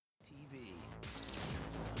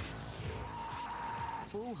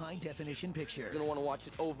full high-definition picture. You're gonna want to watch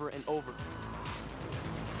it over and over.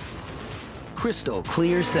 Crystal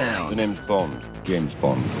clear sound. The name's Bond. James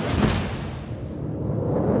Bond.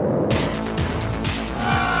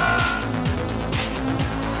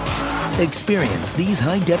 Experience these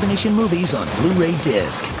high-definition movies on Blu-ray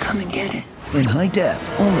disc. Come and get it. In high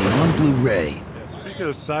def, only on Blu-ray. Yeah, speaking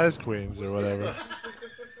of size queens or whatever.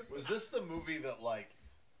 Was this the movie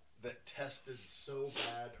that tested so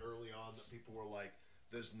bad early on that people were like,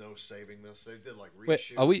 "There's no saving this"? They did like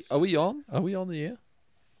reshoots. Wait, are we on? Are we on the air?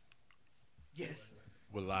 Yes.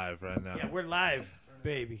 We're live right now. Yeah, we're live,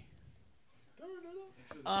 baby.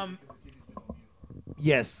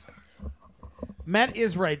 Yes. Matt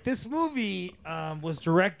is right. This movie was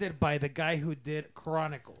directed by the guy who did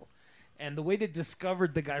Chronicle. And the way they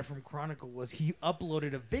discovered the guy from Chronicle was he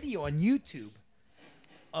uploaded a video on YouTube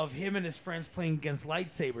of him and his friends playing against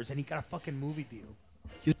lightsabers, and he got a fucking movie deal.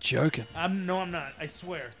 You're joking. No, I'm not. I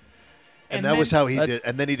swear. And that was how he did.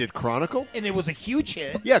 And then he did Chronicle. And it was a huge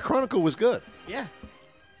hit. Yeah, Chronicle was good. Yeah.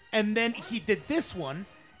 And then he did this one,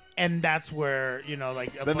 and that's where,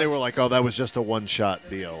 Then they were like, "Oh, that was just a one-shot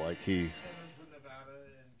deal." Like he.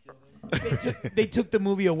 They took the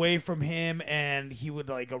movie away from him, and he would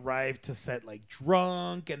arrive to set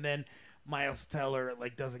drunk, and then Miles Teller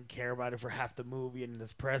doesn't care about it for half the movie. And in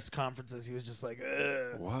his press conferences, he was just like,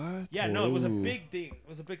 ugh. What? Yeah, no, it was a big thing. It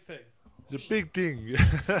was a big thing. The big thing.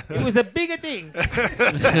 It was a bigger thing.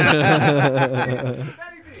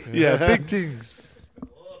 Yeah, big things.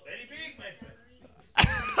 Oh, very big, my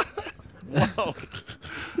friend.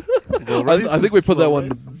 Wow. I think we put that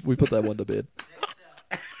one. We put that one to bed.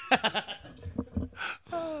 I'm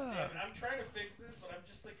trying to fix this, but I'm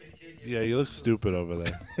just like an idiot. Yeah, you look stupid over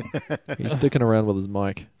there. He's sticking around with his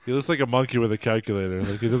mic. He looks like a monkey with a calculator.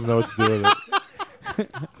 Like he doesn't know what to do with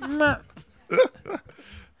it.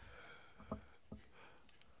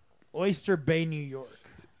 Oyster Bay, New York.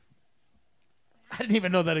 I didn't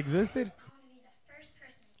even know that existed.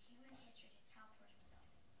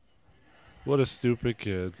 What a stupid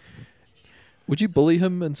kid. Would you bully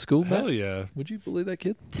him in school, Matt? Hell yeah. Would you bully that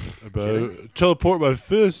kid? Teleport my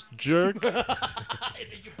fist, jerk. And then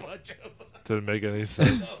you punch him. Didn't make any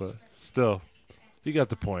sense, but still, you got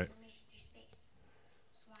the point.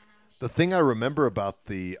 The thing I remember about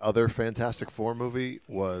the other Fantastic Four movie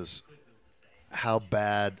was how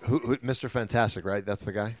bad Mr. Fantastic, right? That's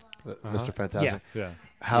the guy, Mr. Fantastic. Yeah.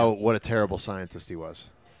 What a terrible scientist he was.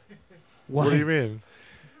 What do you mean?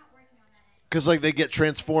 Because they get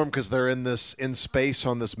transformed because they're in space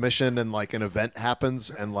on this mission, and an event happens,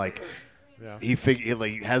 and he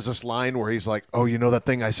has this line where he's like, "Oh, you know that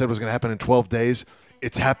thing I said was going to happen in 12 days?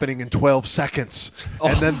 It's happening in 12 seconds."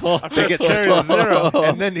 And then they get zero.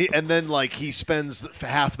 and then he spends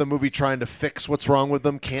half the movie trying to fix what's wrong with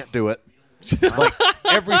them, can't do it.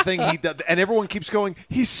 Everything he does, and everyone keeps going,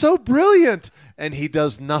 "He's so brilliant," and he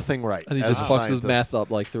does nothing right. And he just fucks his math up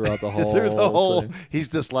throughout the whole through the whole thing. He's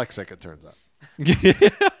dyslexic, it turns out.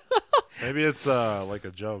 Maybe it's like a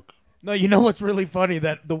joke. No, you know what's really funny?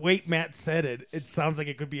 That the way Matt said it, it sounds like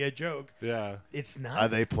it could be a joke. Yeah. It's not.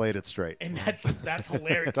 They played it straight. And that's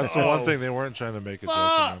hilarious. That's the one thing they weren't trying to make a joke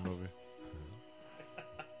in that movie.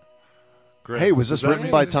 Great. Hey, was this Does that written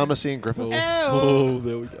mean- by Thomas Ian Griffith? Oh,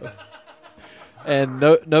 there we go. And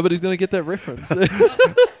nobody's going to get that reference.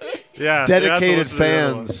 Yeah. Dedicated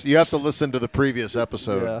fans, you have to listen to the previous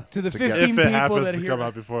episode. Yeah. To the to 15 get- If people it happens that to hear come it.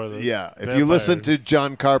 out before this. Yeah, if you listen to Vampires.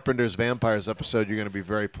 John Carpenter's Vampires episode, you're going to be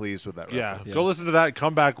very pleased with that Yeah. reference. Go listen to that.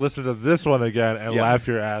 Come back, listen to this one again, and Yeah. laugh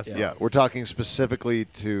your ass off. Yeah, we're talking specifically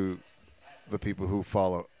to the people who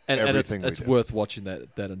follow and everything it's we do. worth watching listening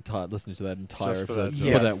to that entire Just for that episode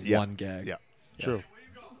joke. for that Yeah. one gag. Yeah. True.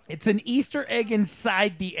 It's an Easter egg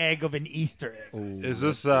inside the egg of an Easter egg. Ooh. Is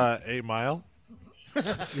this 8 Mile? Is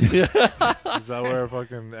that where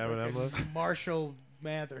fucking Eminem lives? Marshall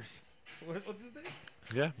Mathers. What's his name?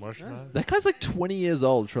 Yeah, Marshall. Mathers. That guy's 20 years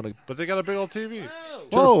old trying to But they got a big old TV.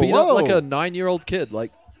 beat up like a 9-year-old kid.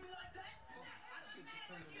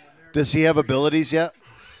 Does he have abilities yet?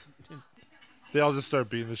 They all just start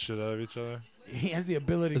beating the shit out of each other. He has the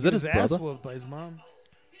ability Is to that get his his ass brother? whooped by his mom.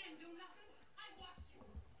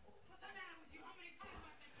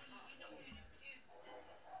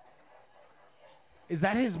 Is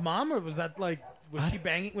that his mom, or was that was she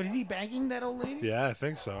banging? Was he banging that old lady? Yeah, I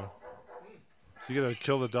think so. Is he gonna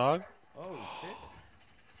kill the dog? Oh shit!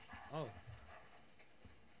 Oh,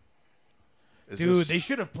 Is dude, this- they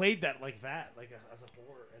should have played that like that, as a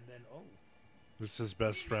horror, and then This is his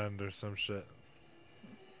best friend or some shit.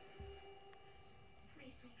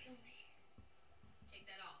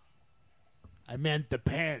 I meant the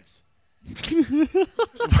pants.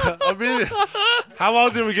 I mean, how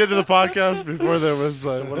long did we get to the podcast before there was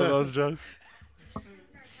one of those jokes?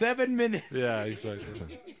 7 minutes. Yeah,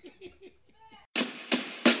 exactly.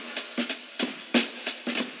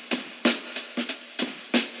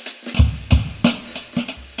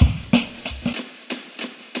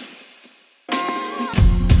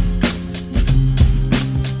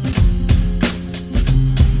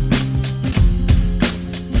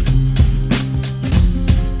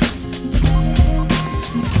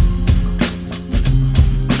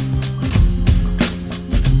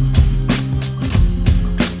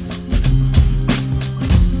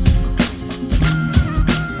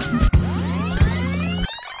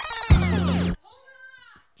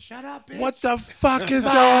 Shut up, bitch. What the fuck is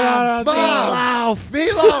going on out there?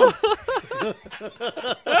 Meatloaf!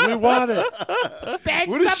 We want it. Bad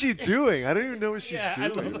What is stuff. she doing? I don't even know what she's Yeah, I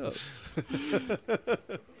doing. don't know.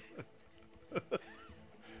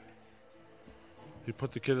 You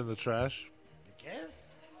put the kid in the trash? Guess?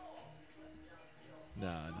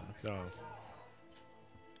 No. No.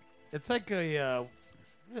 It's like a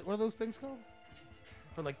what are those things called?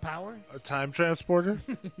 For like power? A time transporter?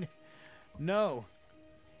 No,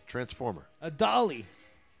 Transformer. a dolly.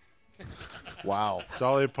 Wow.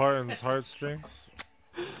 Dolly Parton's heartstrings?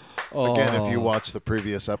 Oh. Again, if you watch the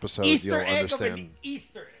previous episode, Easter you'll egg of an understand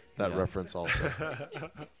Easter egg. that Yeah. reference also.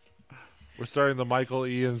 We're starting the Michael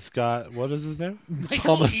Ian Scott. What is his name?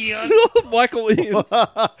 Thomas. Ian. Michael Ian.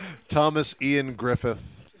 Thomas Ian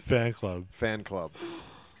Griffith Fan club. Fan Club.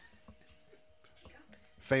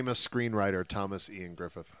 Famous screenwriter Thomas Ian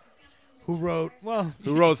Griffith. Who wrote? Well,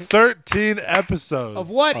 Who wrote 13 episodes. Of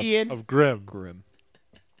what, Ian? Of Grimm. Grim.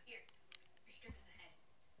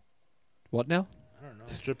 What now? I don't know.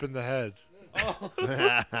 Stripping the head.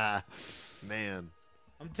 Man.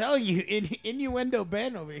 I'm telling you, innuendo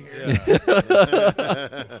Ben over here.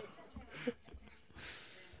 Yeah.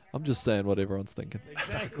 I'm just saying what everyone's thinking.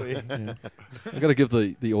 Exactly. Yeah. I got to give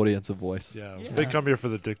the audience a voice. Yeah. Yeah. They come here for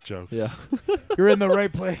the dick jokes. Yeah. You're in the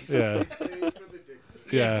right place. Yeah.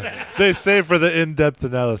 Yeah. They stay for the in-depth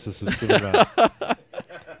analysis of cinema.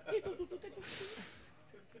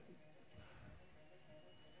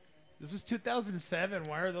 This was 2007.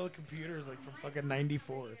 Why are those computers like from fucking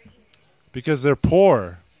 94? Because they're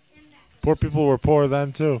poor. Poor people were poor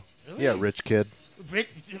then, too. Really? Yeah, rich kid.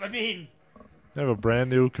 I mean, They have a brand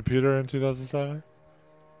new computer in 2007?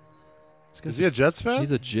 Is he a Jets fan?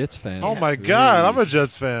 He's a Jets fan. Oh, my God. I'm a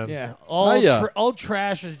Jets fan. yeah. yeah. All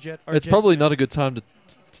trash is Jet. It's probably not a good time to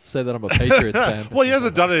say that I'm a Patriots fan. Well, he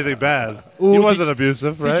hasn't done anything bad. Ooh, He wasn't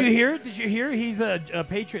abusive, right? Did you hear? Did you hear? He's a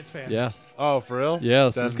Patriots fan. Yeah. Oh, for real? Yeah.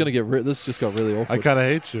 So Then it's gonna get. This just got really I awkward. kind of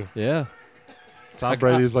hate you. Yeah. Tom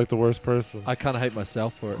Brady's like the worst person. I kind of hate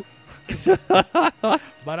myself for it.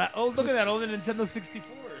 But look at that, all the Nintendo 64s.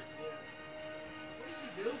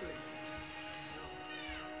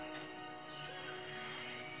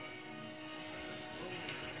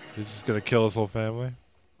 He's just going to kill his whole family.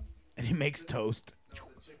 And he makes toast.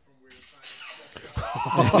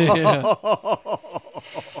 Yeah.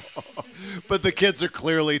 But the kids are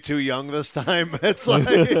clearly too young this time. It's like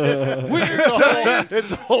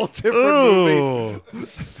it's a whole different movie. Ooh.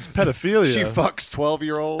 Pedophilia. She fucks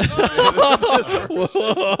 12-year-olds.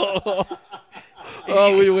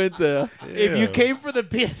 Oh, we went there. If you came for the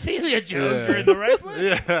pedophilia jokes, Yeah. you're in the right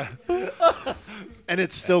place. Yeah. And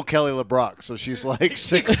it's still Kelly LeBrock, so she's like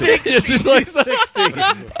 60. She's like 60.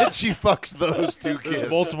 And she fucks those two There's kids.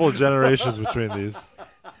 multiple generations between these.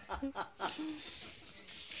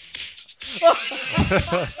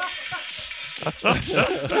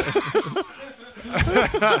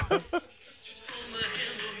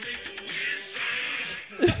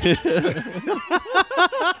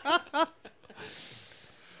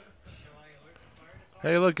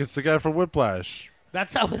 Hey, look, it's the guy from Whiplash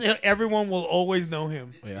That's how everyone will always know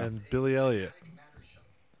him. Yeah. and Billy Elliot.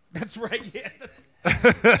 That's right. Yeah,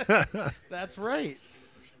 that's right.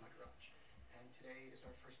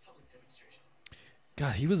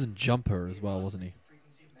 God, he was in Jumper as well, wasn't he?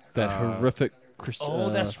 That horrific Christian. Oh,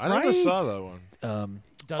 that's I never right. saw that one.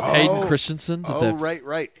 Doug Hayden Christensen. Did Oh, that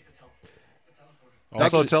right.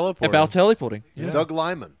 Also teleporting. about teleporting. Yeah. Doug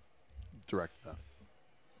Lyman directed that.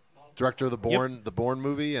 Director of the Bourne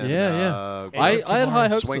movie. And, Yeah. Edge I of had high Tomorrow.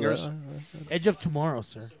 hopes Swingers. for Edge of Tomorrow,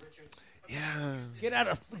 sir. Yeah. Get out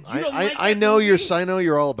of. You don't like I that know movie? I know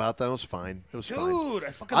you're all about that. It was fine. It was fine. Dude,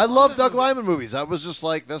 I fucking I love that Doug movie. Lyman movies. I was just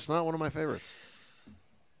like, that's not one of my favorites.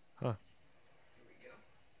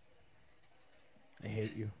 I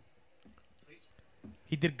hate you.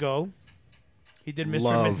 He did Go. He did Mr.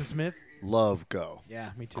 Love. and Mrs. Smith. Love Go.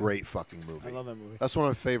 Yeah, me too. Great fucking movie. I love that movie. That's one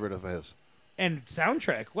of my favorite of his. And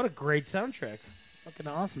soundtrack. What a great soundtrack. Fucking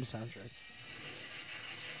awesome soundtrack.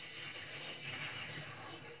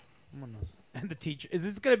 And the teacher. Is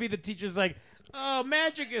this going to be the teacher's like, oh,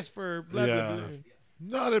 magic is for blah, blah, Yeah. blah.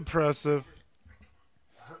 Not impressive.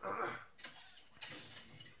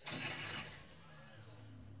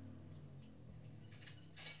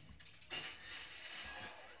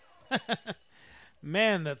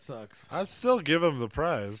 Man, that sucks. I'd still give him the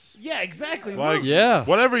prize. Yeah, exactly. Like, Look. Yeah.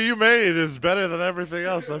 whatever you made is better than everything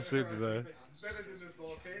else I've seen today.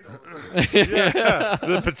 Yeah,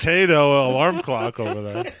 the potato alarm clock over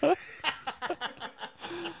there. This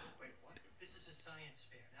is a science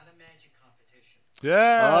fair, not a magic competition.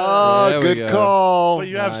 Yeah. Oh, There we good go. call. But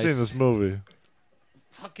you have Nice. seen this movie.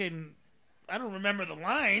 Fucking, I don't remember the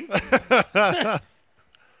lines.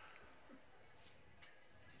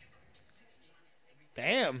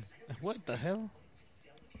 Damn. What the hell?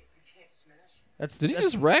 That's Did he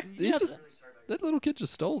that's- just wreck? Yeah, That little kid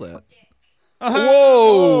just stole that.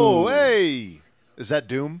 Oh, hey. Is that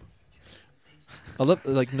Doom? I love,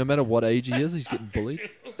 like, no matter what age he is, he's getting bullied.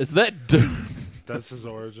 Is that dude? That's his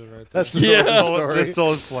origin right there. That's his Yeah. origin story. They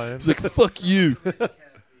stole his plane. He's like, fuck you.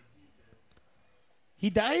 He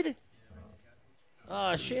died?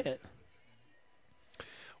 Oh, shit.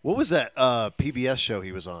 What was that PBS show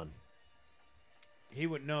he was on? He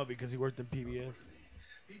would know because he worked in PBS.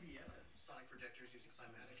 Sonic projectors using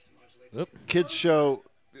cymatics to modulate. Kids show.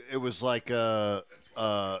 It was like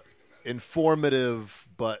informative,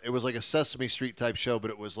 but it was like a Sesame Street type show. But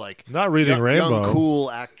it was like Not Reading Rainbow. young cool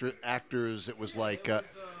actors. It was like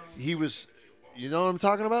he was. You know what I'm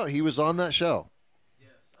talking about? He was on that show. Yes,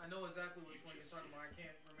 I know exactly which one you're talking about. I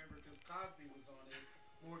can't remember because Cosby was on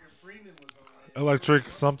it. Morgan Freeman was on it. Electric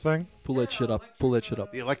something? Pull that shit up. Pull that shit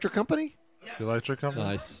up. The Electric Company. The electric company?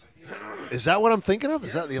 Nice. Is that what I'm thinking of?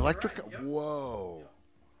 Is that the Electric? Whoa,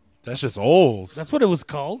 That's just old. That's what it was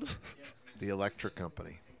called? the Electric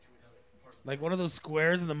Company. Like one of those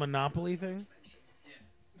squares in the Monopoly thing?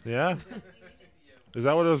 Yeah? Is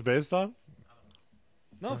that what it was based on?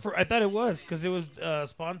 No, I thought it was because it was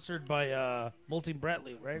sponsored by Molten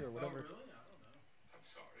Bradley, right? Or whatever.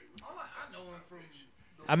 I know him from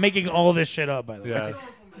I'm making all this shit up, by the way.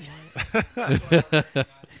 Yeah.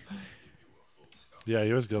 Yeah,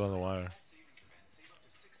 he was good on The Wire.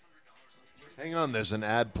 Hang on, there's an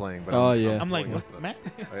ad playing. But Oh, yeah. I'm like, pulling what, up the- Matt?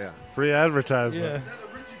 Oh, yeah. Free advertisement.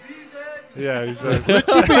 Yeah. Yeah, he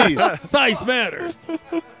said Size matters.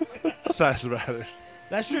 size matters.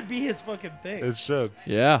 That should be his fucking thing. It should.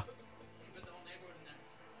 Yeah.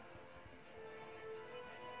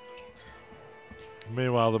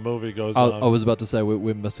 Meanwhile, the movie goes I on. was about to say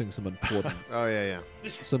we're missing some important Oh yeah,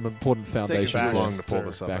 some important taking foundations. too long there. to pull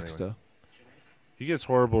this up anyway. Baxter. He gets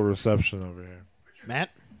horrible reception over here.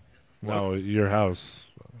 Matt? No, your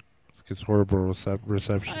house gets horrible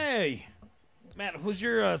reception. Hey. Matt, who's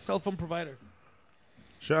your cell phone provider?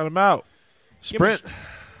 Shout him out. Sprint.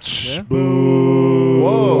 Yeah. Boo.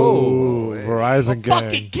 Whoa. Verizon gang.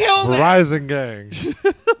 Fucking kill that! Verizon gang.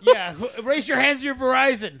 Yeah, raise your hands to your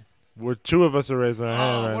Verizon. We're two of us are raising our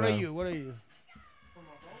hand Oh, right what now. are you? What are you?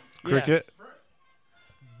 Cricket.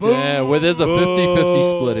 Yeah, where there's a 50-50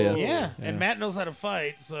 split here. Yeah, and Matt knows how to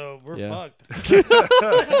fight, so we're Yeah. fucked.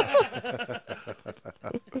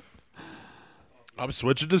 I'm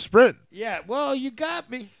switching to Sprint. Yeah, well, you got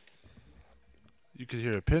me. You could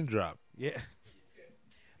hear a pin drop. Yeah.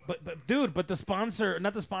 But dude, but the sponsor,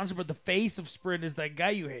 not the sponsor, but the face of Sprint is that guy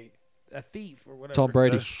you hate. A thief or whatever. Tom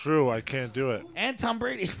Brady. That's true. I can't do it. And Tom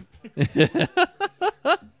Brady.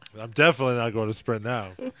 I'm definitely not going to Sprint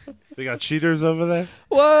now. They got cheaters over there.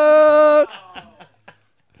 What?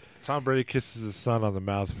 Tom Brady kisses his son on the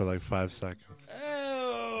mouth for like 5 seconds.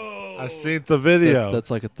 Oh. I seen the video.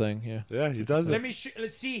 That's like a thing, yeah. Yeah, he does Let it. me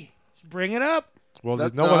let's see. Bring it up. Well,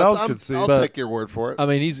 That- no one else I'm- could see. I'll it. take your word for it. I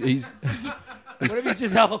mean, he's What if he's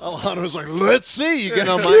just all Alejandro's like, let's see. You get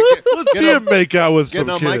on my Let's see him make out with getting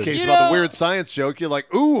some on my kid. case You about know- the weird science joke. You're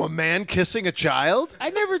like, ooh, a man kissing a child? I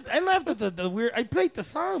laughed at the weird. I played the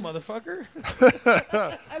song, motherfucker.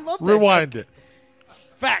 I love that. Rewind it.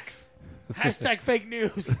 Facts. Hashtag fake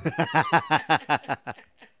news.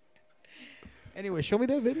 Anyway, show me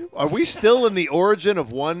that video. Are we still in the origin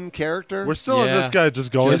of one character? We're still in Yeah. this guy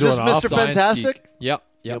just going Is to this an Mr. office. science Fantastic? geek.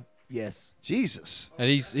 Yep. Yes. Jesus. And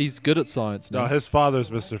he's good at science now. No, his father's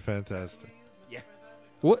Mr. Fantastic.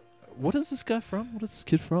 What is this guy from? What is this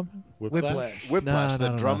kid from? Whiplash. Whiplash, No, the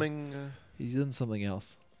no. drumming. He's in something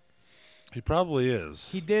else. He probably is.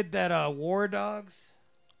 He did that War Dogs.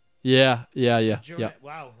 Yeah.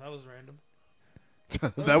 Wow, that was random.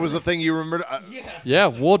 That was the thing you remembered? Yeah. Yeah,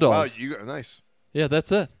 War Wow, Dogs. you nice. Yeah,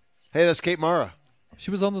 that's it. Hey, that's Kate Mara. She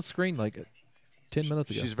was on the screen like 10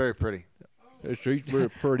 minutes ago. She's very pretty. She's very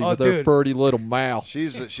pretty Oh, with her dude. pretty little mouth.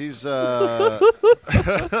 She's she's one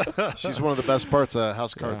of the best parts of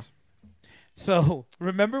House of Cards. So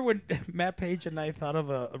remember when Matt Page and I thought of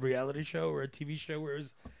a reality show or a TV show where it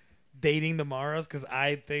was dating the Maras? Because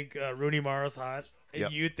I think Rooney Mara's hot, and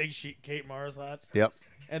Yep. you think Kate Mara's hot, Yep.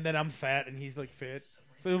 and then I'm fat and he's like fit.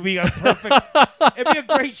 So it'd be a perfect. It'd be a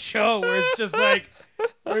great show where it's just like,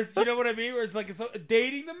 you know what I mean? Where it's like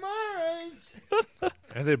dating the Maras.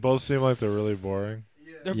 And they both seem like they're really boring.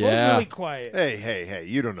 They're Yeah. both really quiet. Hey!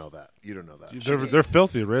 You don't know that. You don't know that. They're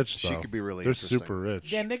filthy rich, She though. could be really They're interesting. super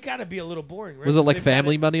rich. Damn, they gotta be a little boring, right? Was it like They've got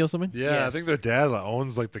Family Money or something? Yeah, I Yes. think their dad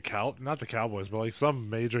owns like not the Cowboys, but like some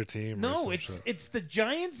major team. or No, some it's shit. it's the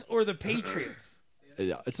Giants or the Patriots.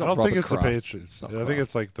 Yeah, it's I not. don't think Robert it's Kraft. the Patriots. Not I think Kraft.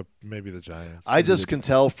 it's like maybe the Giants. I just can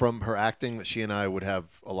tell from her acting that she and I would have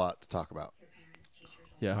a lot to talk about.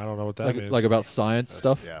 Yeah, I don't know what that like, means. like about science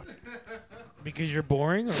stuff. Yeah, Because you're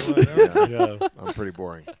boring or what? yeah. yeah. I'm pretty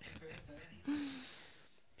boring.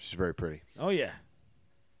 She's very pretty. Oh yeah.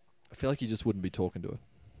 I feel like you just wouldn't be talking to her.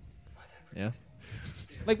 Yeah.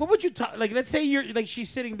 Like, what would you talk? Like, let's say you're like she's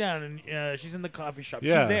sitting down and she's in the coffee shop.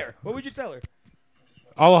 Yeah. She's there. What would you tell her?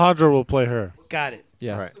 Alejandro will play her. Got it.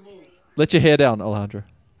 Yeah. All right. Let your hair down, Alejandro.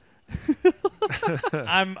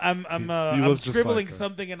 I'm look just scribbling like her.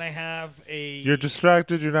 something and I have a. You're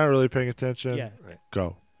distracted. You're not really paying attention. Yeah.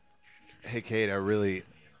 Go. Hey, Kate, I really,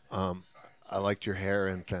 I liked your hair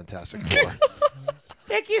in Fantastic Four.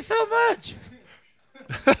 Thank you so much.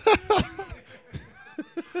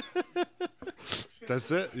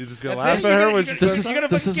 That's it. You just gonna That's laugh it. at her You're when gonna- she This says is- you're gonna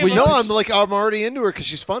this fucking is give what up? No, I'm already into her because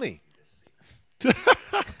she's funny.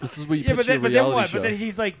 This is where you Yeah, pitch your but then reality what? show. But then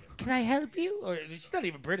he's like, "Can I help you?" Or she's not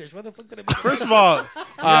even British. What the fuck did I? First of all,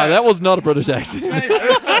 That was not a British accent.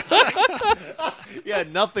 Yeah,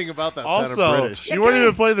 nothing about that sounded also, British. you weren't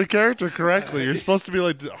even playing the character correctly. You're supposed to be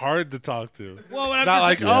like hard to talk to. Well, I'm Not just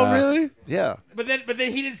like, saying- oh Yeah. really? Yeah. But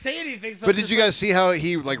then he didn't say anything. So But did you guys see how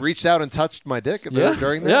he like reached out and touched my dick Yeah.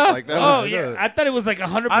 during that? Yeah. Like that Oh was, yeah, I thought it was like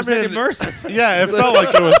 100% I mean, immersive. Yeah, it felt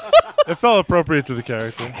like it was. It felt appropriate to the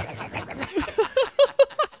character.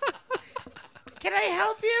 Can I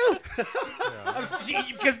help you?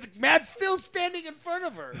 Because Matt's still standing in front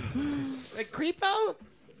of her. Like creepo.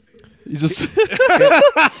 He's just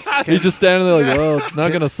he's just standing there like, oh, it's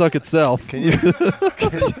not gonna suck itself. Can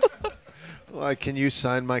you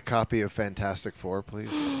sign my copy of Fantastic Four, please?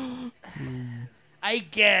 I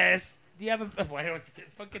guess. Do you have a why don't it's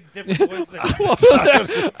fucking different voice?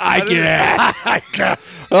 I guess.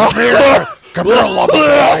 Come here,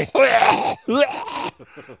 lovely boy.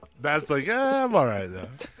 That's like, I'm all right though.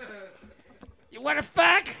 You want to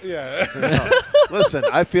fuck? Yeah. Listen,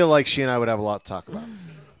 I feel like she and I would have a lot to talk about.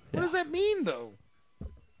 What does that mean though?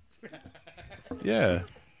 Yeah.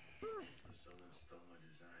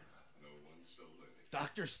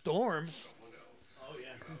 Dr. Storm. Oh yeah,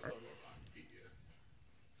 Sue Storm.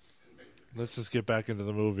 Let's just get back into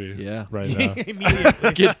the movie. Yeah. Right now.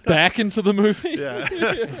 Immediately. Get back into the movie.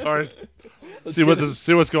 Yeah. Or see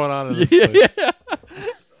what's going on in this place.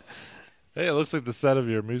 Hey, it looks like the set of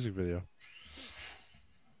your music video.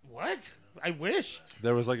 What? I wish.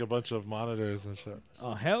 There was like a bunch of monitors and shit.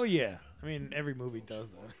 Oh hell yeah! I mean, every movie does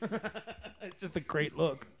that. It's just a great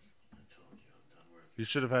look. You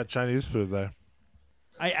should have had Chinese food there.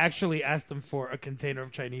 I actually asked them for a container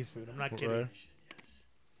of Chinese food. I'm not kidding. Right?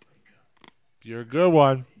 You're a good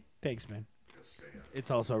one. Thanks, man.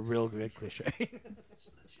 It's also a real good cliche.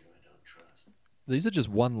 These are just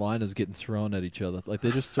one-liners getting thrown at each other. Like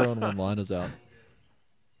they're just throwing one-liners out.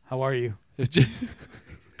 How are you? It's just,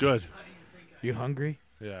 Good. You hungry?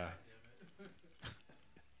 Yeah.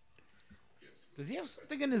 Does he have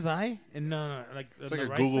something in his eye? And like It's on like the a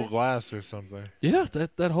right Google side? Glass or something. yeah,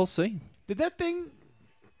 that whole scene. Did that thing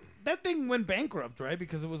went bankrupt, right?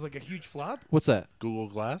 Because it was like a huge flop. What's that? Google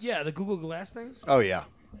Glass? Yeah, the Google Glass thing. Oh yeah,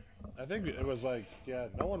 I think it was like,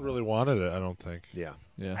 no one really wanted it, I don't think. yeah.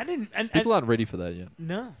 Yeah. I didn't. People aren't ready for that yet.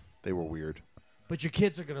 No, They were weird. but your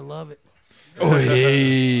kids are gonna love it. Oh,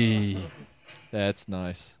 hey. That's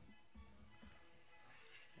nice.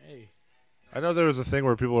 Hey, I know there was a thing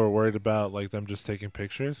where people were worried about like them just taking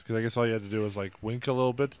pictures because I guess all you had to do was like wink a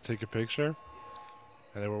little bit to take a picture,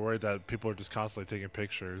 and they were worried that people are just constantly taking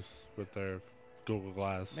pictures with their Google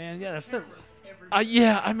Glass. man, yeah, that's it.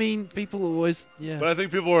 Yeah, I mean, people always, yeah. But I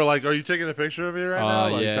think people were like, "Are you taking a picture of me right now?"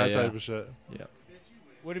 Like yeah, that yeah. type of shit. yeah.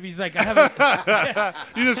 What if he's like, I haven't?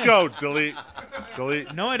 You just go delete,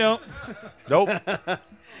 delete. No, I don't. Nope. Not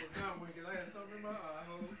winking. I had something in my eye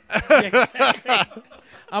hole. Yeah, exactly.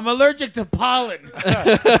 I'm allergic to pollen.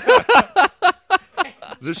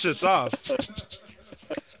 This shit's off.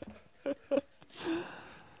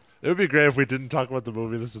 It would be great if we didn't talk about the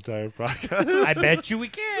movie this entire podcast. I bet you we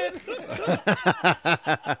can.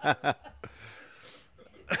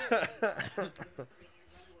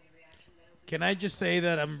 Can I just say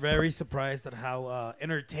that I'm very surprised at how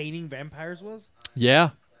entertaining Vampires was? Yeah.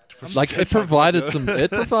 Like it provided some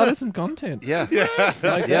content. Yeah. Like Yeah.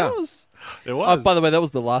 that was. It was. Oh, by the way, that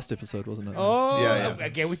was the last episode, wasn't it? Oh, Yeah.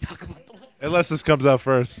 again, we talk about the. Unless this comes out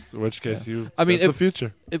first, in which case I mean, that's the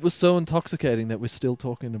future. It was so intoxicating that we're still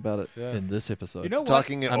talking about it Yeah. in this episode. You know what?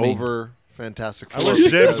 Talking it I mean- over Fantastic I Four. wish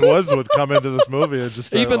James Woods would come into this movie and just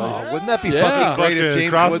start, Even- like, Wouldn't that be Yeah. fucking great if Fucking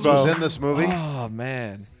James Woods crossbow. was in this movie? Oh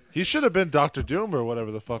man. he should have been Doctor Doom or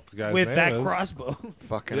whatever the fuck the guy's With name that is. crossbow.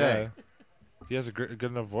 Fucking Yeah, A. he has a good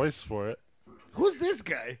enough voice for it. Who's this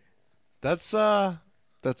guy? That's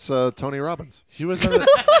That's Tony Robbins. he was in it.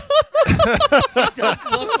 Does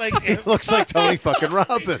look like him. Looks like Tony fucking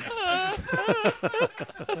Robbins.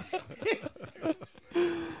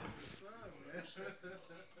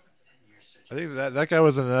 I think that guy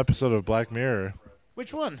was in an episode of Black Mirror,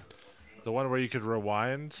 Which one? the one where you could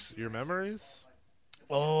rewind your memories.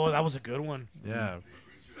 Oh, that was a good one. Yeah,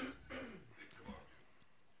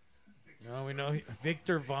 No, we know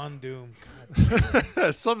Victor Von Doom.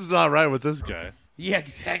 something's not right with this guy. Yeah,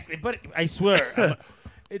 exactly. But I swear,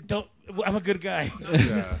 I'm a good guy.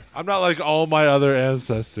 Yeah, I'm not like all my other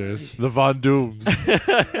ancestors, the Von Dooms.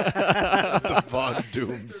 Von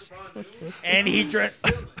Dooms. And he dressed.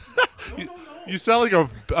 You sound like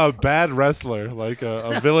a bad wrestler, like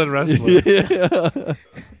a villain wrestler.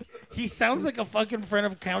 He sounds like a fucking friend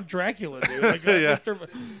of Count Dracula, dude. Like Yeah. Victor.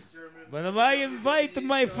 But if I invite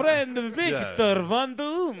my friend Victor Von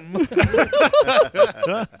Doom.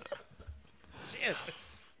 Shit.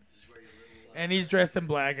 And he's dressed in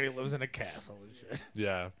black and he lives in a castle and shit.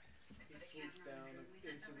 Yeah, Swoops down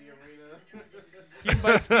into the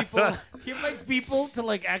arena. He invites people to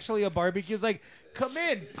like actually a barbecue. He's like, come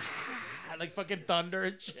in. Like fucking thunder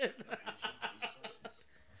and shit.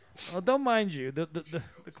 Well, don't mind you. The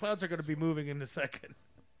clouds are going to be moving in a second.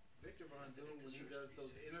 Victor Von Doom, when he does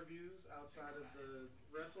those interviews outside of the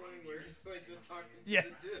wrestling where he's like just talking Yeah. to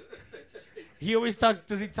the dude. He always talks.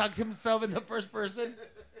 Does he talk to himself in the first person?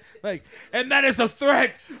 Like, and that is a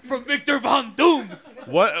threat from Victor Von Doom.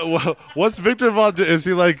 what's Victor Von Doom? Is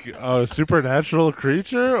he like a supernatural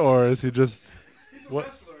creature, or is he just He's a what?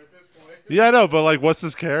 wrestler at this point. Yeah, I know, but like, what's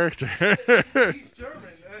his character? He's German.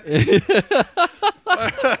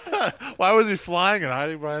 Why was he flying and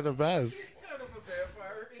hiding behind a mask? He's kind of a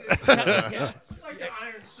vampire. It's like the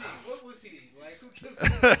Iron Sheik. What was he? Like, who killed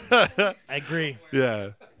him? I agree.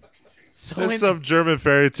 Yeah, So there's in- some German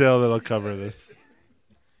fairy tale that'll cover this.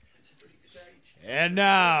 and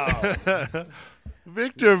now,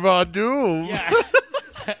 Victor Von Doom. yeah,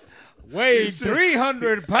 weighed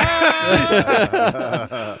 300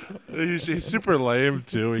 pounds. He's super lame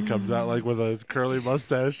too. He comes out like with a curly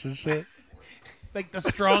mustache and shit. Like the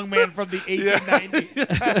strong man from the 1890s.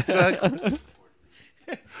 Exactly.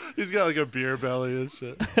 He's got like a beer belly and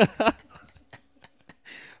shit.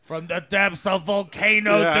 From the depths of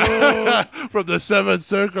Volcano Yeah. Doom. From the seventh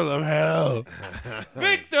circle of hell.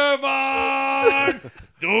 Victor Von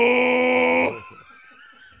Doom.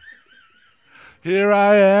 Here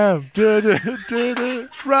I am,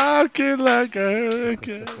 rocking like a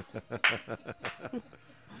hurricane.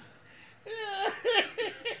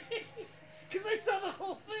 Because I saw the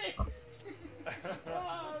whole thing.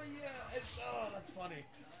 Oh, yeah. That's funny.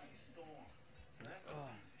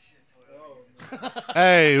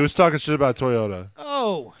 Hey, who's talking shit about Toyota?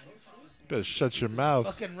 Oh, Better shut your mouth.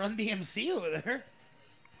 fucking Run DMC over there.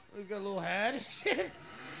 He's got a little hat and shit.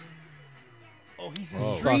 Oh, he's a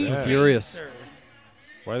street Fast and Furious. racer.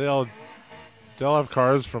 Why they all have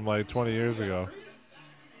cars from like 20 years ago?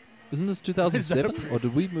 Isn't this 2007 or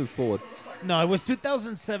did we move forward? No, it was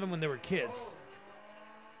 2007 when they were kids.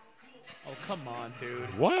 Oh, come on,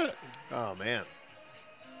 dude. What? Oh, man.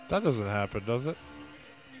 That doesn't happen, does it?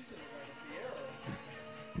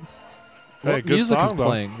 What Hey, good music is song, though.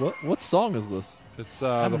 playing? What song is this? It's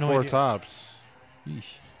have the no Four idea. Tops.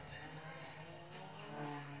 Yeesh.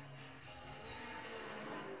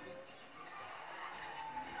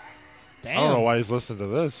 Damn. I don't know why he's listening to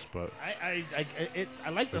this, but I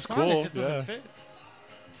like the It's song. cool, It just doesn't yeah. fit.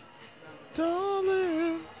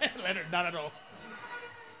 darling. Leonard, not at all.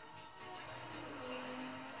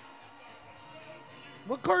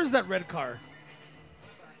 What car is that red car?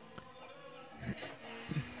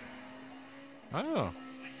 I don't know.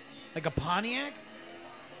 Like a Pontiac?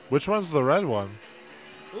 Which one's the red one?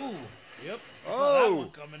 Ooh. Yep. Saw Oh. that one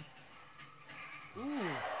coming. Ooh.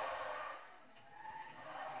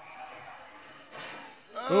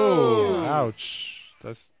 Oh, ouch.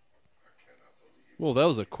 That's Well, that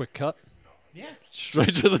was a quick cut. Yeah.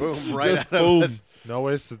 Straight to the Boom, right just out of boom. it. No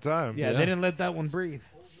waste of time. Yeah, they didn't let that one breathe.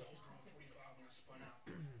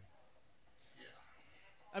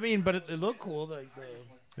 I mean, but it looked cool. Like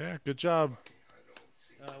Yeah, good job.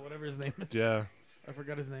 whatever his name is. Yeah, I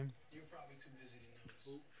forgot his name.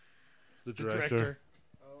 the The director.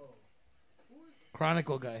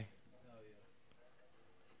 Chronicle guy.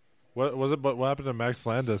 What was it? What happened to Max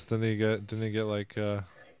Landis? Didn't he get like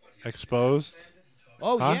exposed?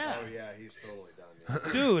 Oh Huh? yeah, Yeah, he's totally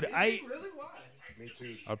done. dude. Me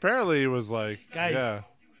too. Apparently, he was like, Guys, yeah.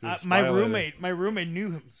 he was my violating. roommate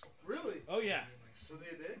knew him. Really? Oh yeah. Was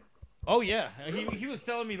he a dick? Oh yeah. He was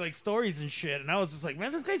telling me like stories and shit, and I was just like,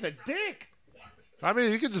 man, this guy's a dick. I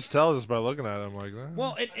mean, you can just tell just by looking at him. Like,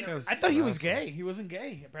 Well, this guy's I thought he was an asshole. gay. He wasn't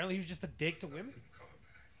gay. Apparently, he was just a dick to women.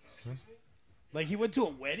 Like he went to a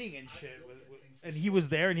wedding and shit, and he was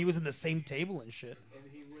there, and he was in the same table and shit. And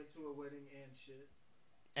he went to a wedding and shit.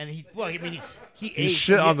 And he He ate.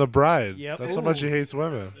 shit on the bride. Yep. That's how much he Ooh. hates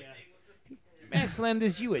women. Max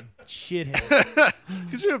Landis, you a shithead.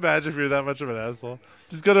 Could you imagine if you're that much of an asshole?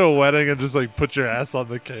 Just go to a wedding and just like put your ass on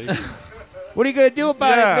the cake. What are you gonna do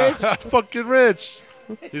about it, bitch? Yeah, fucking rich.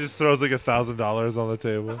 He just throws like $1,000 on the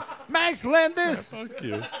table. Max Landis Fuck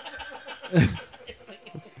you.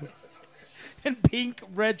 in pink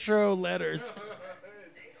retro letters.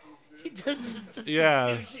 He just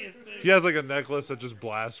Yeah. He has like a necklace that just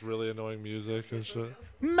blasts really annoying music and shit.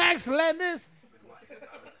 Max Landis.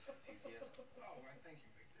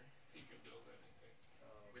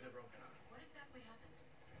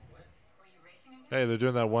 Hey, they're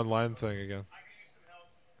doing that one line thing again.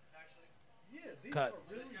 Cut.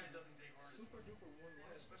 Really doesn't take super duper one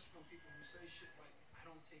line, especially from people who say shit like, I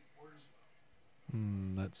don't take orders well.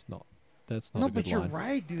 That's not No, a good but you're line.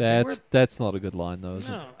 right, dude. That's not a good line though, is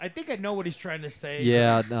No, I think I know what he's trying to say. it?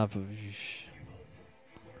 Yeah, no, but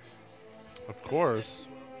Of course.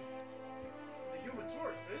 The Human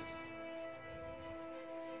Torch, bitch.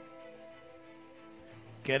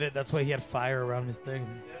 Get it? That's why he had fire around his thing.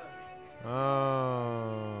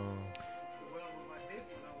 Oh. Well, with my dick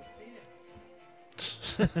when I was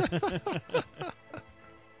 10.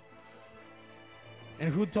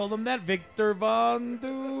 And who told him that? Victor Von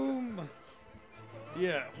Doom.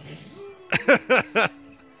 Yeah.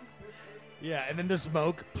 Yeah, and then there's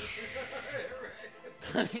smoke.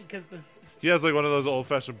 Because this He has like one of those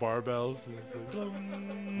old-fashioned barbells. He's, like,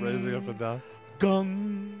 raising up and down.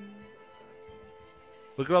 gung.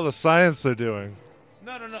 Look at all the science they're doing.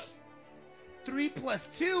 No. 3 plus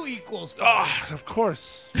 2 equals 5. Ah, of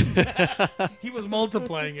course. He was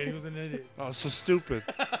multiplying it. He was an idiot. Oh, so stupid.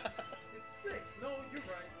 It's 6. No, you're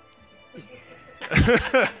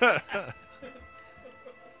right.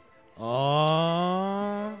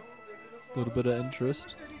 Oh. a little bit of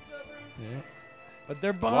interest. Yeah. But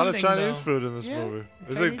they're A bonding, lot of Chinese though. food in this Yeah, movie.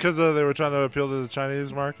 Is it Chinese- because they were trying to appeal to the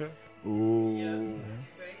Chinese market? Ooh.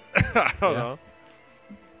 I don't Yeah. know.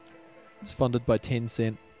 It's funded by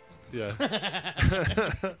Tencent. Yeah.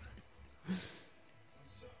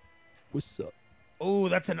 What's up? Oh,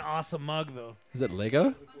 that's an awesome mug, though. Is that Lego?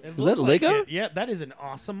 It Is looked that like Lego? it. Yeah, that is an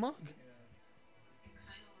awesome mug.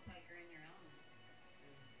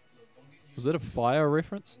 Was that a fire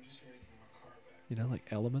reference? You know, like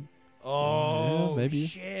Element? Oh, yeah, maybe.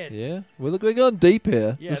 shit. Yeah. We're going deep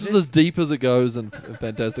here. Yeah, this is this- as deep as it goes in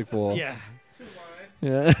Fantastic Four. Yeah.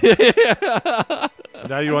 Yeah.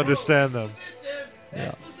 Now you understand them.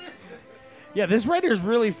 Yeah. Yeah, this writer's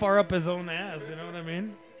really far up his own ass. You know what I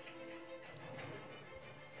mean?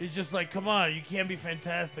 He's just like, come on, you can't be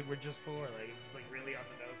fantastic. We're just four. Like, it's like really on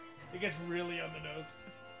the nose. It gets really on the nose.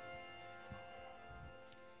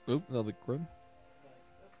 Oop, another Grim.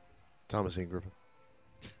 Thomas Ian Griffith.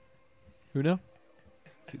 Who now?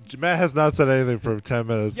 Matt has not said anything for 10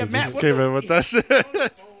 minutes. Yeah, and Matt, just what came the- in with that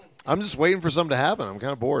shit. I'm just waiting for something to happen. I'm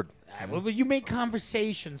kind of bored. All right, well, you make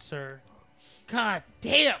conversation, sir. God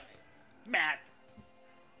damn, Matt.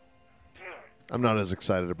 I'm not as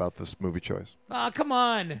excited about this movie choice. Oh, come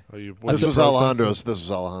on. Are you, This was Alejandro's. This was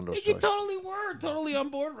Alejandro's You choice. totally were totally on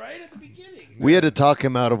board right at the beginning. We had to talk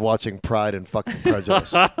him out of watching Pride and fucking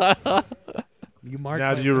Prejudice. You marked Now,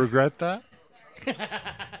 my- do you regret that?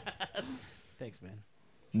 Thanks, man.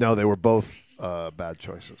 No, they were both bad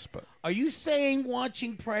choices. But Are you saying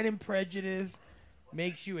watching Pride and Prejudice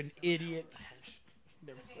makes you an idiot?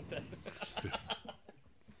 Never said that.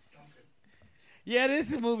 Yeah,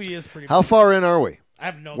 this movie is pretty. how far in are we? I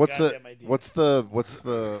have no What's the goddamn idea. what's the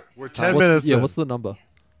We're 10 What's minutes the, yeah, in. what's the number?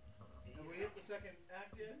 Have we hit the second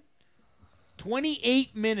act yet?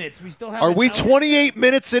 28 minutes. We still have. Are an we hour. 28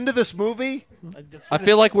 minutes into this movie? That's I what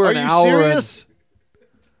feel it- like we're Are an you hour serious?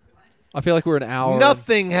 I feel like we're an hour.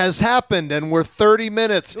 Nothing has happened, and we're 30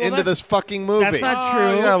 minutes Well, into that's- this fucking movie. That's not Oh,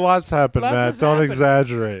 true. yeah, lots happened, Lots Matt. has Don't happened.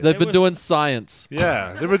 exaggerate. They've It been was- doing science.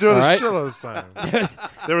 Yeah, they've been doing All a right. shitload of science.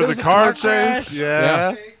 There was was a a car car chase. crash.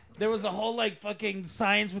 Yeah. There was a whole like fucking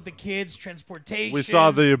science with the kids, transportation. We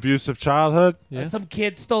saw the abusive childhood. Yeah. Some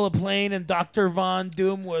kid stole a plane, and Dr. Von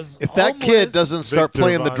Doom was. If that kid homeless. doesn't start Victor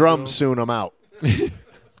playing the Von drums Doom. soon, I'm out. Please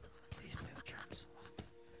play the drums.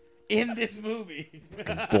 In this movie.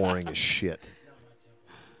 Boring as shit.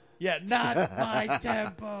 Yeah, not my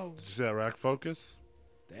tempo. Did you see that Rack Focus?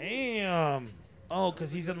 Damn. Oh,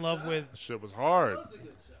 because he's in love with. That shit was hard.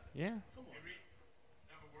 Yeah.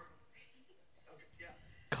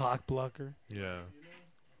 Cock blocker. Yeah.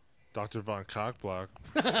 Dr. Von Cockblock.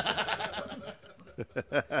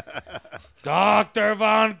 Dr.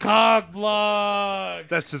 Von Cockblock.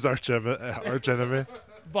 That's his arch enemy.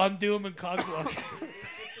 Von Doom and Cockblock.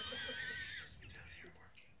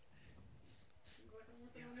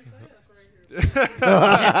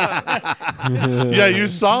 Yeah, you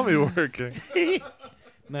saw me working.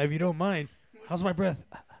 Now, if you don't mind, how's my breath?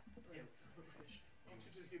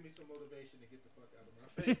 Just give me some motivation to get the fuck out of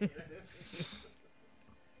my face.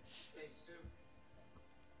 Hey, Sue.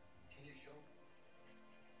 Can you show?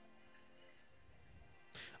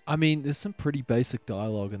 I mean, there's some pretty basic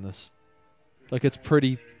dialogue in this. Like it's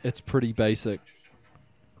pretty basic.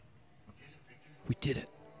 We did it.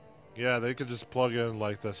 Yeah, they could just plug in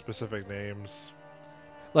like the specific names.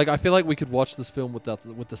 Like I feel like we could watch this film with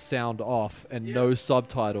the sound off and no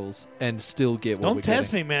subtitles and still get what Don't we're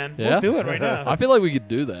test getting. me, man. Yeah? We'll do it right now. I feel like we could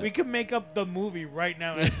do that. We could make up the movie right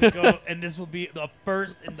now as we go, and this will be the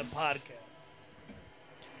first in the podcast.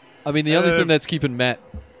 I mean, the only thing that's keeping Matt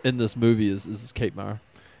in this movie is Kate Mara.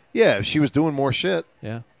 Yeah, if she was doing more shit.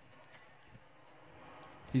 Yeah.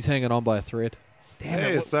 He's hanging on by a thread. Damn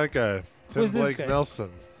Hey, it. it's that guy. Tim Who's this Blake guy? Nelson.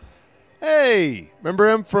 Hey, remember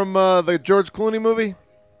him from the George Clooney movie?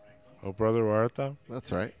 Oh, brother, where art thou?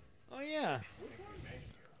 That's right. Oh, yeah.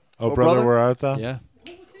 Oh, Oh, brother, brother? where art thou? Yeah.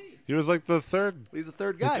 He was like the third. He's the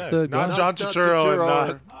third guy. Third Not guy. John Turturro and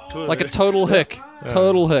not Clooney. Like a total hick.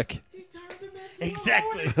 Total hick.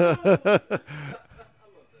 Exactly.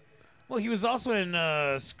 Well, he was also in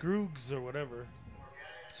Scroogs or whatever.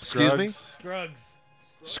 Excuse me? Scruggs.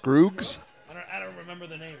 Scroogs? I don't remember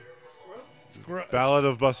the name. Scruggs. Ballad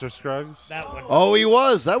of Buster Scruggs. That one. Oh, he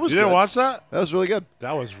was. That was You good. didn't watch that? That was really good.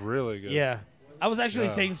 That was really good. Yeah. I was actually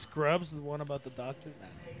Yeah. saying Scrubs, the one about the doctor.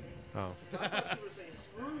 Oh. I thought you were saying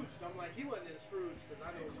Scrooge. I'm like, he wasn't in Scrooge because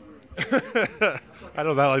I know Scrooge. I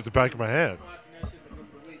know that like the back of my hand. I'm watching that shit in a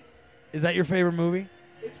couple of weeks. Is that your favorite movie?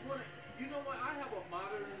 It's one. You know what? I have a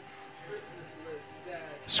modern Christmas list that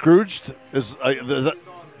Scrooged is is on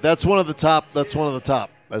that's one of the top. That's one of the top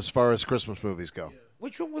as far as Christmas movies go.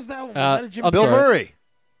 Which one was that one? Was Uh, that a Jim I'm Bill sorry. Murray.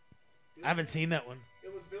 I haven't seen that one.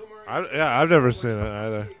 It was Bill Murray. I've never seen it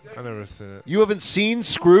either. I've never seen it. You haven't seen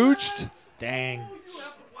Scrooged? Dang.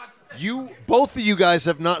 You both of you guys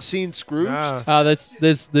have not seen Scrooged? Nah.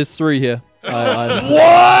 There's three here. What?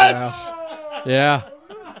 Yeah.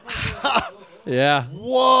 Yeah.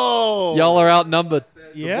 Whoa! Y'all are outnumbered.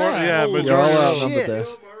 Yeah. Yeah, Holy Y'all are majority. outnumbered shit. there.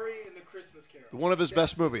 Bill Murray in the Christmas Carol. One of his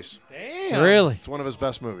best movies. Damn. Really? It's one of his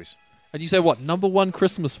best movies. And you say what? Number one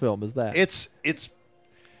Christmas film is that? It's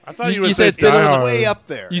I thought You- you would you say say it's better Die than Hard. way up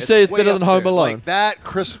there. You say it's way better up than Home there. Alone. Like that I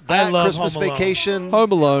Christmas love Home Alone. Vacation.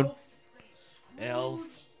 Home Alone. Elf.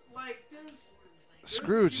 Like, there's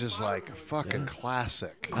Scrooge is like a fucking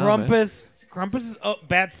classic. man. Krampus. Krampus is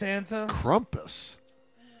Bad Santa. Krampus.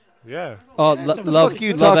 Yeah, Oh, That's a love. Fuck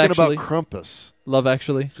you Love talking Actually. about Krampus? Love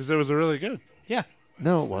Actually. because it was a really good. Yeah.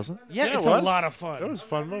 No, it wasn't. Yeah, Yeah, it's it a was. lot of fun. It was a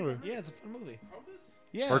fun movie. Yeah, it's a fun movie.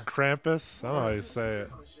 Yeah. Or Krampus. I don't know how you say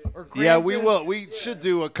it. Or Yeah, we Krampus. will. We should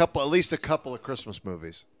do at least a couple of Christmas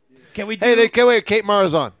movies. Can we do Hey, they can't wait. Kate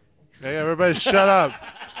Mara's on. Hey, everybody, shut up.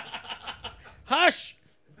 Hush!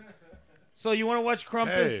 So you want to watch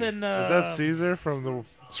Krampus Hey, and is that Caesar from the?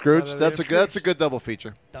 Scrooge. Out of That's the a good double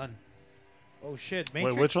feature. done? Oh shit! Wait,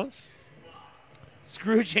 Matrix. which ones?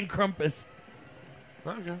 Scrooge and Krampus.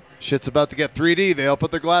 Okay. Shit's about to get 3D. They all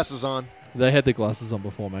put their glasses on. They had their glasses on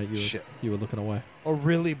before, mate. Shit. You were looking away. Or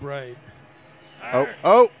really bright.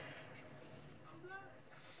 Oh.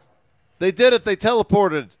 They did it. They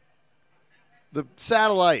teleported. The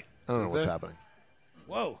satellite. I don't know what's they? happening.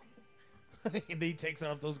 Whoa! And then he takes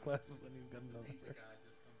off those glasses and he's got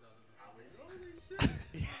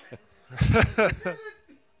another.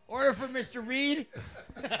 Order for Mr. Reed.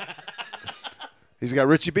 He's got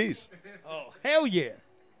Richie B's. Oh hell yeah!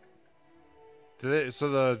 They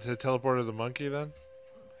teleported the monkey then?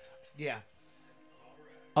 Yeah.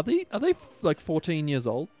 Are they like 14 years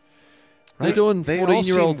old? They're Right? doing They all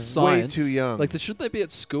 14-year-old seem way science. too young. Like, should they be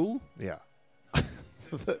at school? Yeah.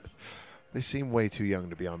 They seem way too young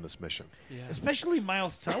to be on this mission. Especially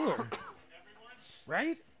Miles Teller.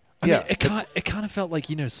 Right? I mean, Yeah, it kind of felt like,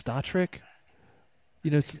 Star Trek.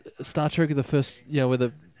 Star Trek the first, where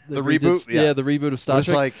the redid- reboot? Yeah. the reboot of Star It was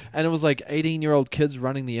Trek. like- And it was like 18-year-old kids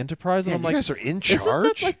running the Enterprise. And Yeah, I'm you like, guys are in isn't that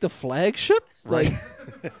charge? like the flagship? Like,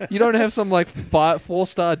 you don't have some like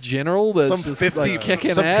 4-star general that's Some just 50, like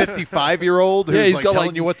kicking some ass. 55-year-old who's he's like got telling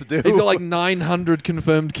like you what to do. He's got like 900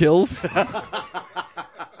 confirmed kills.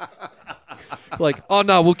 Like, oh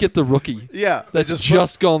no, we'll get the rookie. Yeah, they That's just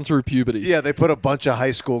just gone through puberty. Yeah, they put a bunch of high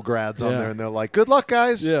school grads on Yeah. there, and they're like, "Good luck,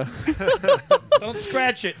 guys." Yeah. Don't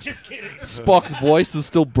scratch it. Just kidding. Spock's voice is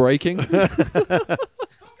still breaking. That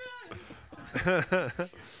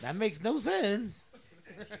makes no sense.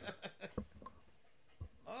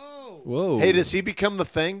 Oh. Whoa. Hey, does he become the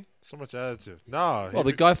Thing? So much attitude. No. Oh,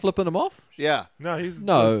 the guy flipping him off? Yeah. No, he's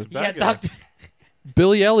No. the Yeah, bad guy. Doctor.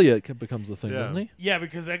 Billy Elliot becomes the thing, Yeah. doesn't he? Yeah,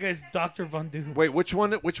 because that guy's Dr. Von Doom. Wait, which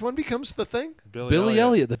one? Which one becomes the Thing? Billy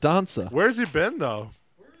Elliot, the dancer. Where's he been though?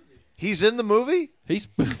 He's in the movie. He's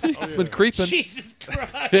been creeping. Jesus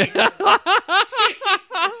Christ.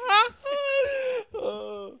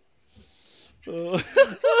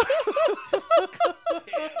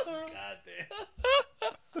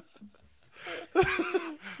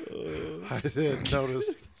 I didn't notice.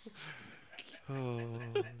 Oh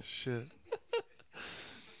shit!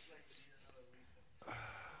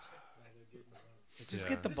 Just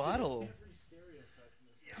get the bottle.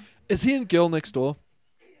 Is he in Girl Next Door?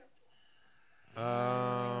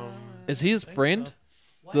 Um, Is he his friend?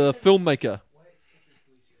 The filmmaker.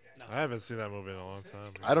 I haven't seen that movie in a long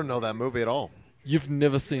time. I don't know that movie at all. You've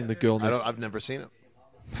never seen the Girl Next Door. I've never seen it.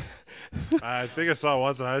 I think I saw it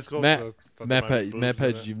once in high school. Matt, so I thought Matt, there might be Page, Matt boobs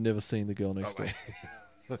in Page, it. you've never seen the Girl Next Door.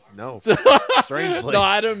 No, strangely. No,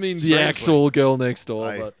 I don't mean the Strangely. actual Girl Next Door,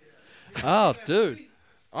 I- but oh, dude,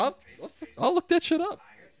 I'll look that shit up.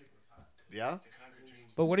 Yeah.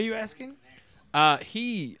 But what are you asking?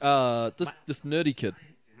 This nerdy kid,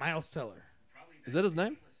 Miles Teller. is that his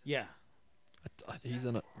name? Yeah. He's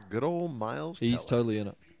in it. Good old Miles. He's Teller. totally in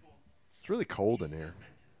it. It's really cold in here.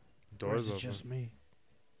 Or Doors is it open. just me?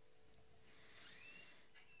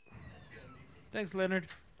 Thanks, Leonard.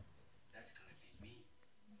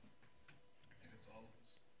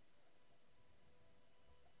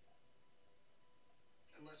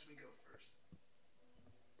 Unless we go first.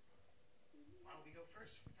 Why don't we go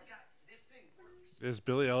first? God, this thing works. Is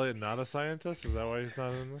Billy Elliot not a scientist? Is that why he's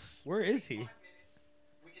not in this? Where is he? We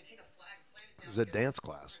can take a flag, plant it It down. was a dance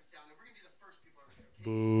class. Down, and we're gonna be the first people on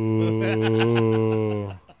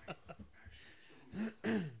the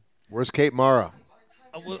Boo. Where's Kate Mara?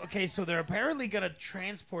 Well, okay, so they're apparently gonna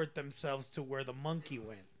transport themselves to where the monkey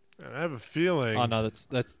went. And I have a feeling. Oh no,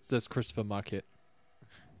 that's Christopher Marquette.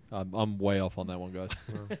 I'm way off on that one, guys.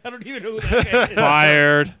 I don't even know who that guy is.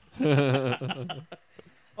 Fired.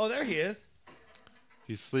 Oh, there he is.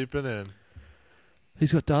 He's sleeping in.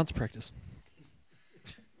 He's got dance practice.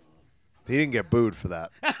 He didn't get booed for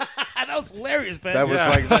that. That was hilarious, man. That was Yeah.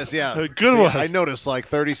 like this. Yeah, A good one. I noticed like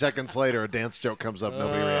 30 seconds later, a dance joke comes up.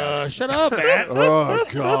 Nobody reacts. Shut up, man. Oh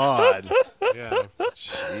God! Yeah.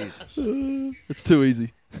 Jesus. It's too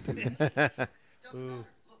easy.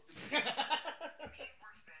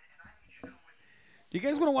 Do you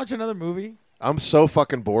guys want to watch another movie? I'm so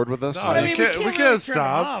fucking bored with this. No, I you mean, we can't, can't we really can't turn him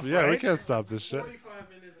stop. off, Yeah, we right? can't stop this shit. 45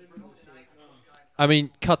 minutes into the shit. I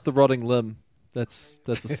mean, cut the rotting limb. That's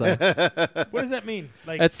a saying. What does that mean?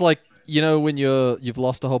 Like, It's like, when you've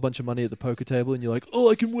lost a whole bunch of money at the poker table and you're like, oh,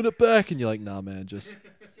 I can win it back, and you're like, nah, man, just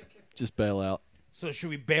bail out. so should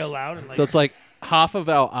we bail out and like? So it's like half of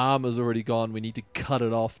our arm is already gone. We need to cut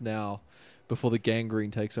it off now before the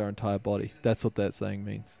gangrene takes our entire body. That's what that saying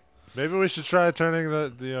means. Maybe we should try turning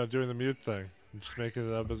doing the mute thing. And just making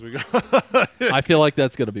it up as we go. I feel like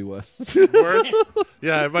that's going to be worse. Worse?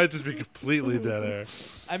 Yeah, it might just be completely dead air.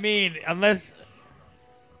 I mean, unless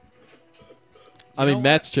I mean,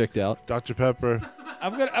 Matt's checked out. Dr. Pepper.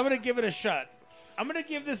 I'm gonna give it a shot. I'm gonna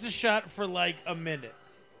give this a shot for like a minute.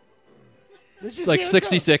 Let's It's just like see how it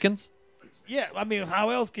 60 goes. seconds. Yeah, I mean, how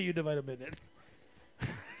else can you divide a minute?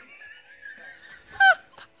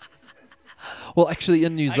 Well, actually,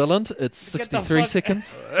 in New Zealand, it's Get the 63 fuck-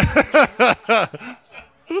 seconds.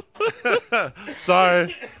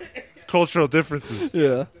 Sorry. Cultural differences.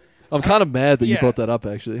 Yeah. I'm kind of mad that you Yeah. brought that up,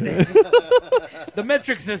 actually. The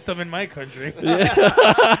metric system in my country.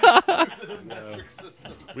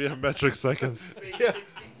 We have metric seconds.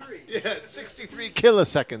 Yeah, 63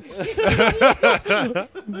 kiloseconds.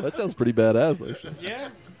 That sounds pretty badass, actually. Yeah.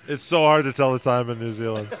 It's so hard to tell the time in New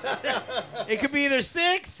Zealand. It could be either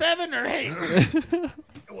 6, 7, or 8.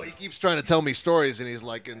 Well, he keeps trying to tell me stories, and he's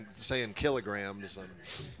like saying kilograms and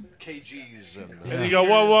kgs And you go,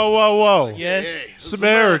 whoa, whoa, whoa, whoa. Yes. Hey, It's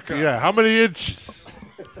America. Yeah, how many inches?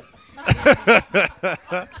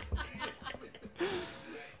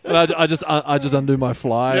 And I just undo my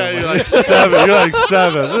fly. Yeah, I'm you're like, like 7. You're like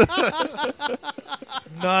 7.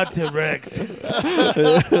 Not erect.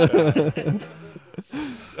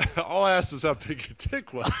 All I asked was how big your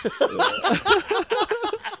dick was.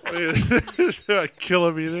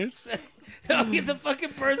 Kilometers. I'll get the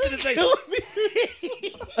fucking person to say.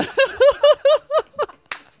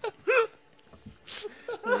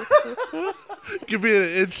 Give me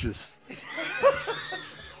it in inches.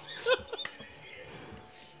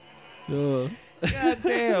 God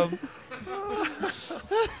damn.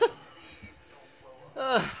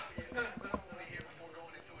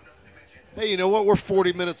 Hey, you know what? We're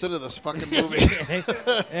 40 minutes into this fucking movie.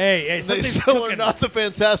 Hey, They something's still are cooking. not the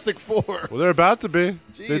Fantastic Four. Well, they're about to be.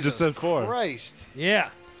 They Jesus just said 4. Christ. Yeah.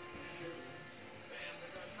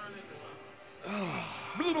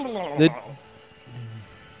 Did-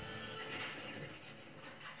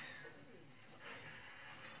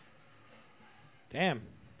 Damn.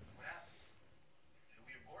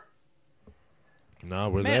 No,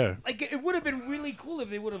 we're Man, there. like it would have been really cool if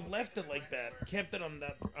they would have left it like that, kept it on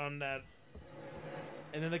that,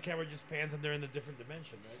 and then the camera just pans and they're in a different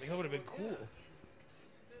dimension. Right? Like, that would have been cool.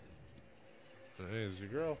 Hey, it's your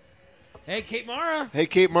girl. Hey, Kate Mara. Hey,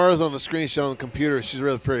 Kate Mara's on the screen. She's on the computer. She's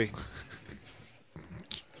really pretty.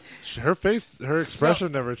 Her face, her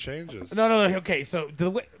expression never changes. No. Okay, so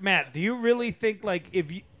Matt, do you really think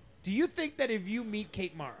do you think that if you meet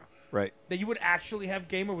Kate Mara, Right. that you would actually have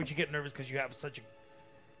game, or would you get nervous because you have such a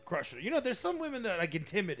crush on her? You know, there's some women that like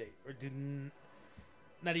intimidate or do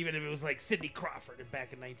not even if it was like Sidney Crawford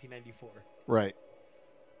back in 1994. Right.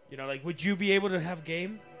 You know, like would you be able to have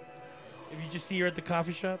game if you just see her at the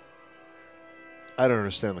coffee shop? I don't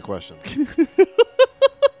understand the question.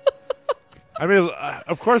 I mean,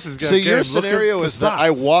 of course it's So going to your scenario is that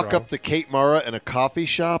I walk up to Kate Mara in a coffee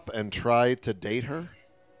shop and try to date her?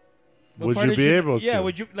 What Would part you did be able to? Yeah,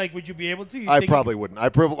 would you be able to? You I think- probably wouldn't. I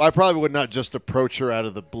probably would not just approach her out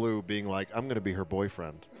of the blue, being like, "I'm going to be her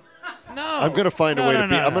boyfriend." No. I'm going to find a way to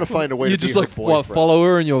be. I'm going to find a way You to just be like her boyfriend. follow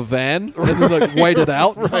her in your van and then like wait it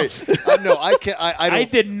out. Right. No, I can't. I don't. I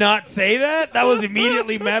did not say that. That was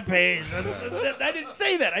immediately Matt Page. I didn't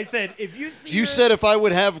say that. I said if you see. You her- said if I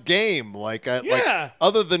would have game, like, Yeah.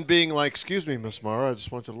 other than being like, "Excuse me, Miss Mara, I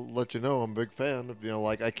just want to let you know I'm a big fan of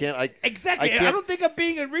like I can't. Exactly. I can't- don't think I'm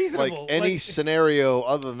being unreasonable. Like any scenario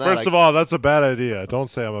other than that. First of all, that's a bad idea. Don't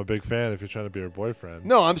say I'm a big fan if you're trying to be her boyfriend.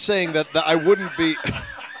 no, I'm saying that I wouldn't be.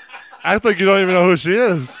 Act like you don't even know who she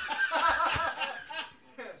is.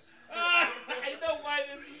 I know why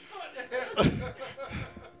this is fun.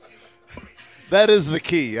 That is the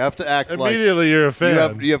key. You have to act like Immediately you're a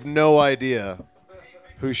fan. you have no idea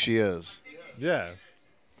who she is. Yeah.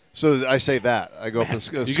 So I say that. I go up and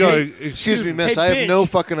You go, excuse me, miss. Hey, I have bitch." no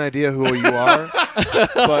fucking idea who you are.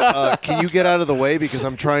 But can you get out of the way because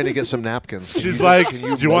I'm trying to get some napkins? Can She's you like, can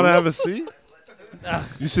do you want to have a seat? Ah.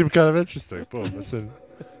 You seem kind of interesting. Boom. That's it.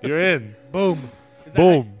 You're in. Boom.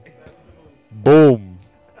 Boom. Boom.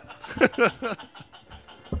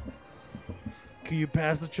 Can you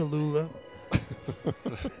pass the Cholula?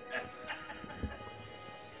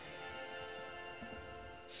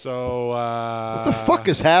 So, What the fuck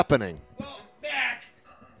is happening? Matt.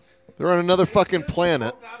 They're on another fucking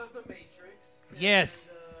planet. Out of the Matrix. Yes.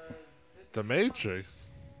 The Matrix.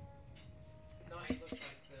 No, it looks like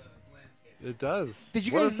the landscape. It does. Did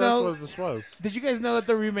you What guys if that's know- what this was? Did you guys know that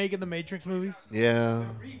they're remaking the Matrix movies? Yeah.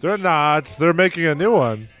 They're not. They're making a new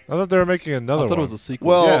one. I thought they were making another I one. thought it was a sequel.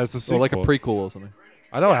 Well, yeah, it's a or sequel. like a prequel or something.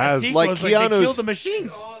 I know it has. Sequels, Like they Keanu's- killed the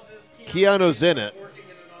machines. All just Keanu's in it. working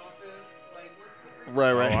in an office. Like, what's the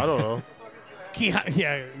Right, Oh, right. I don't know.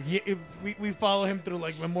 We follow him through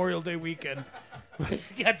like Memorial Day weekend.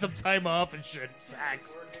 He had some time off and shit.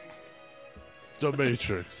 Sacks. The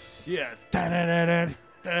Matrix. Yeah. Da-da-da-da,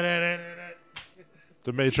 da-da-da-da-da.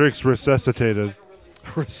 The Matrix resuscitated.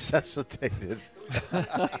 Resuscitated. in the red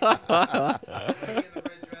dress? And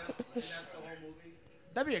that's the whole movie.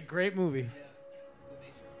 That'd be a great movie.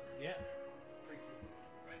 Yeah.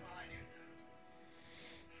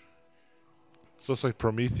 So it's like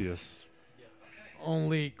Prometheus.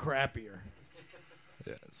 Only crappier.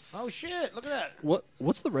 Yes. Oh shit! Look at that.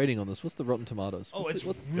 What's the rating on this? What's the Rotten Tomatoes? Oh, What's it's the,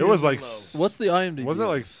 what's, It was like. low. what's the IMDb? Was it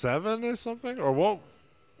like 7 or something? Or what?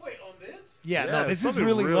 Wait, on this? Yeah, Yeah, no, it's this is something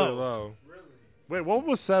really low. Wait, what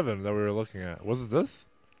was 7 that we were looking at? Was it this?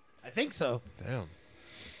 I think so. Damn.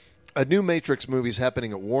 A new Matrix movie is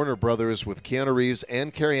happening at Warner Brothers with Keanu Reeves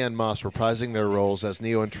and Carrie-Anne Moss reprising their roles as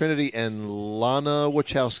Neo and Trinity, and Lana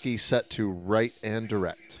Wachowski set to write and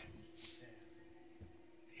direct.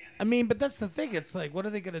 I mean, but that's the thing. It's like, what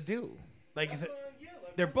are they gonna do? Like, is it?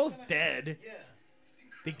 They're both dead.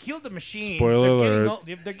 They killed the machines. Spoiler they're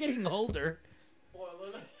alert. They're getting older.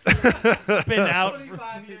 Spoiler. Been out.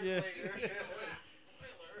 45 years Yeah. later.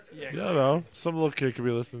 Yeah. I don't know. Some little kid could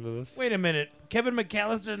be listening to this. Wait a minute. Kevin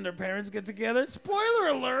McAllister and their parents get together? Spoiler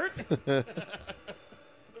alert!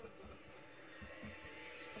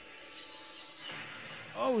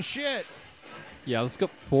 Oh, shit. Yeah, it's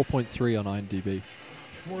got 4.3 on IMDb.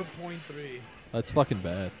 4.3. That's fucking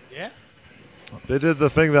bad. Yeah? They did the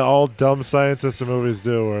thing that all dumb scientists in movies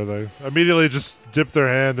do, where they immediately just dip their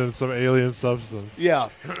hand in some alien substance. Yeah.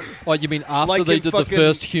 Oh, you mean after Like they in did the fucking-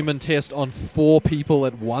 first human test on 4 people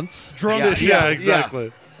at once? Yeah,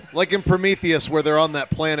 exactly. Like in Prometheus, where they're on that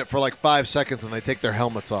planet for like 5 seconds and they take their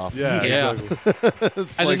helmets off. Yeah, Yeah. exactly.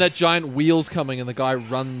 It's And like then that giant wheel's coming and the guy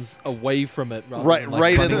runs away from it. Rather right, than, like,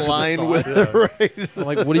 right running to in the line side. with right. I'm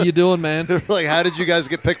like, what are you doing, man? Like, how did you guys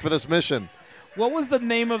get picked for this mission? What was the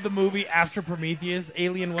name of the movie after Prometheus?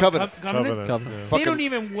 Alien what? Covenant. Covenant? Covenant. Yeah. They Fucking don't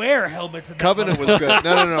even wear helmets in that Covenant was motherfucker. good.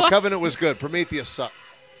 No. Covenant was good. Prometheus sucked.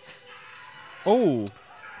 Oh,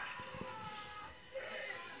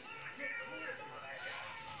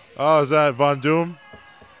 Oh, is that Von Doom?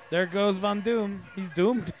 There goes Von Doom. He's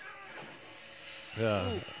doomed. Yeah.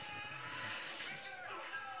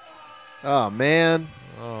 Oh man,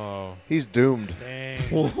 Oh. he's doomed.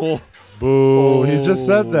 Dang. Boo. He just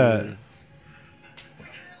said that.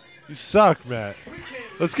 You suck, Matt.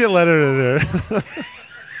 Let's get Leonard in here.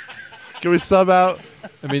 Can we sub out?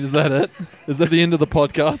 I mean, is that it? Is that the end of the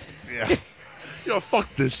podcast? Yeah. Yo,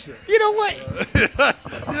 fuck this shit. You know what?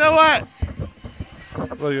 You know what?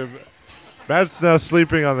 Look, Matt's now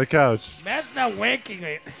sleeping on the couch. Matt's not wanking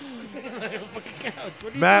it. Fucking couch.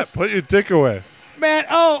 What are you Matt, put your dick away. doing? Matt,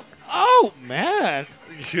 oh, Matt.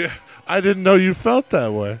 Yeah, I didn't know you felt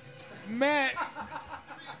that way. Matt.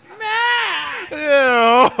 Ew.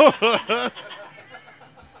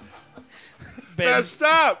 Ben, Matt,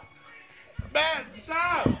 stop. Matt,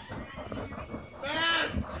 stop.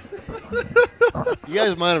 You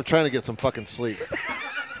guys mind? I'm trying to get some fucking sleep.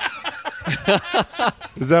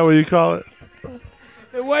 Is that what you call it?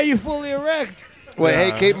 then why are you fully erect? Wait,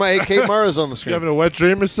 Yeah. hey, Kate Mara's on the You screen. having a wet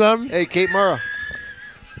dream or something? Hey, Kate Mara.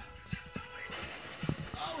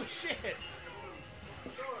 Oh, shit.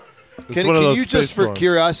 It's Can one of you those just, space for storms.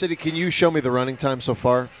 curiosity, can you show me the running time so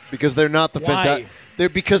far? Because they're not the Why? fantastic.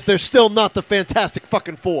 Because they're still not the Fantastic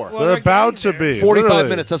fucking Four. Well, They're they're about to getting there. be. 45 literally.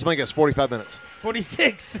 minutes. That's my guess. 45 minutes.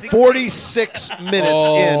 46. 46 minutes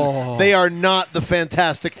Oh. in. They are not the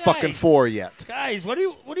Fantastic fucking Guys. Four yet. Guys, what do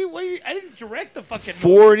you, I didn't direct the fucking movie.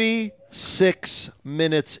 46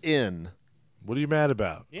 minutes in. What are you mad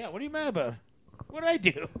about? Yeah, what are you mad about? What did I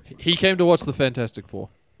do? He came to watch the Fantastic Four.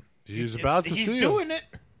 He's about to He's see him. doing it.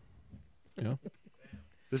 Yeah.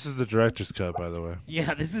 This is the director's cut, by the way.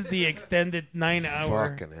 Yeah, this is the extended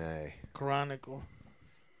 9-hour Fucking hey. Chronicle.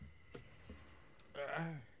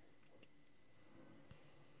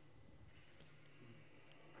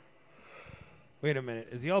 Wait a minute.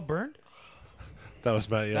 Is he all burned? That was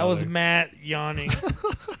Matt. That was yelling. Matt yawning.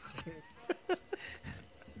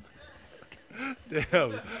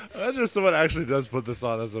 Damn. I wonder if someone actually does put this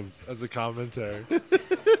on as a commentary.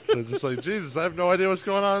 They're just like, Jesus, I have no idea what's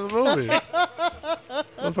going on in the movie.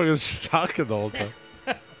 Motherfucker's just talking the whole time.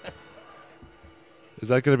 Is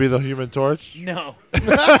that going to be the Human Torch? No.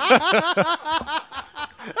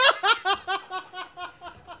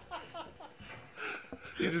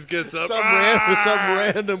 He just gets up. Some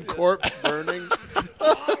random corpse burning.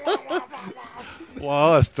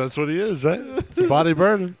 Well, that's what he is, right? It's a body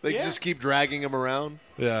burning. They just keep dragging him around.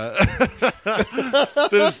 Yeah. They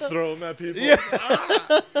just throw him at people.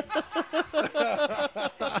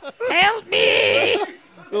 Help me!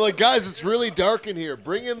 They're like, guys, it's really dark in here.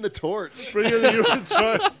 Bring in the torch. Bring in the Human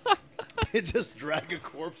Torch. They just drag a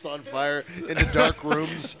corpse on fire into dark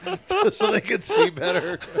rooms so they can see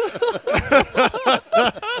better.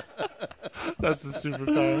 That's the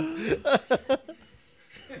superpower.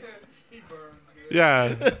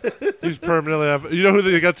 Yeah. He's permanently... You know who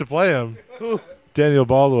they got to play him? Daniel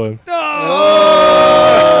Baldwin. Oh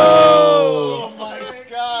my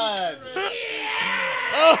God.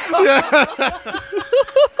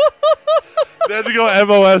 They had to go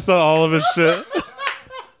MOS on all of his shit.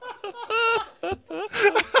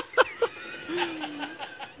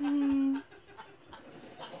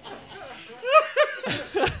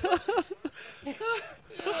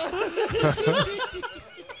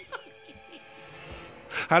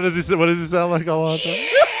 How does he? What does he sound like all the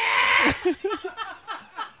time?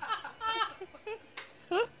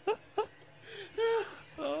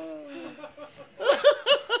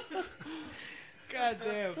 God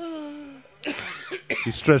damn.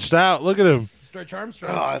 He's stretched out. Look at him. Stretch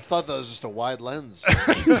Armstrong. Oh, I thought that was just a wide lens.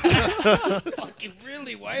 Fucking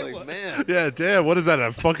really white Like, one. man. Yeah, damn. What is that?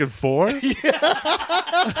 A fucking 4? Looking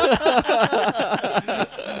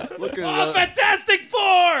Oh, at Fantastic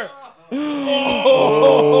Four!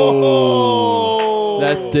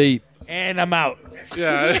 That's deep. And I'm out.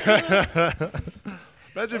 Yeah.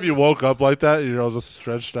 Imagine if you woke up like that. You're all just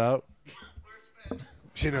stretched out.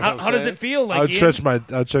 you know How, what I'm how does saying? it feel? Like I'd Ian?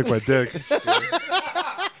 check my dick.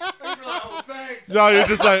 No, you're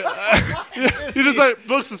just like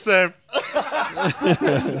looks the same.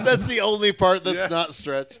 That's the only part that's not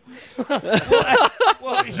stretched.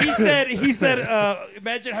 Well, he said,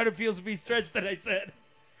 imagine how it feels to be stretched. And I said,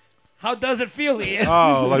 how does it feel, Ian?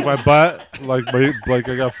 Oh, like my butt, like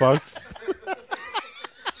I got fucked.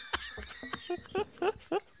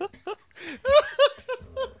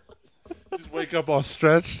 Just wake up all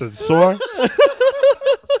stretched and sore.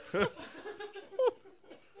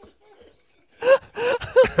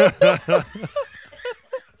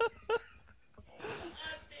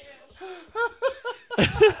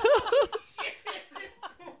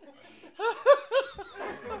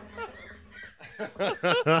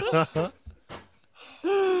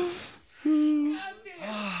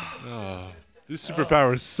 These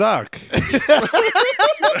superpowers suck.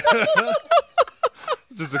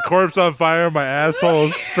 This is a corpse on fire. My asshole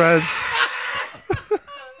is stretched.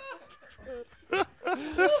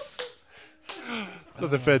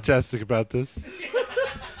 Something fantastic about this.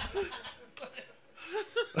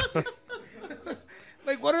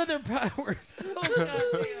 Like, what are their powers? Oh,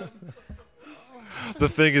 goddamn. The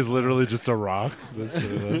thing is literally just a rock. That's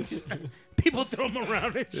People throw them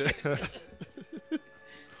around and shit.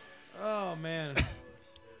 Oh, man.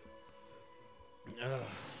 Ugh.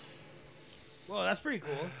 Well, that's pretty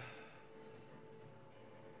cool.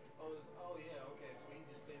 Oh, yeah, okay. So he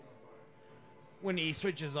just stays on fire. When he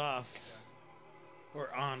switches off.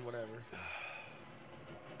 Or on, whatever.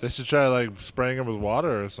 They should try like spraying him with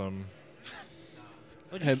water or something.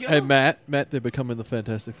 Would you kill Hey, him? Matt, they're becoming the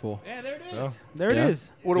Fantastic Four. Yeah, there it is. Yeah. There Yeah. it is.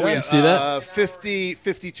 What are Yeah, we you at? see that?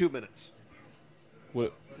 52 minutes.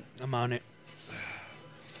 What? I'm on it.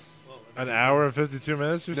 An hour and 52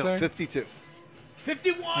 minutes, you're No, saying? 52.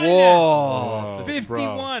 51. Whoa. Oh,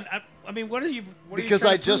 51. I mean, what are you? What are you Because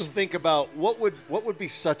trying I to just prove? think about what would be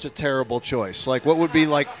such a terrible choice. Like what would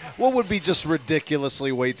be just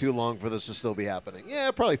ridiculously way too long for this to still be happening. Yeah,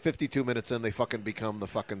 probably 52 minutes in they fucking become the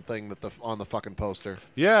fucking thing that on the fucking poster.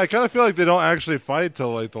 Yeah, I kind of feel like they don't actually fight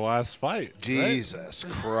till like the last fight. right? Jesus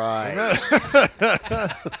Christ.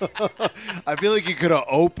 I feel like you could have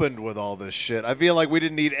opened with all this shit. I feel like we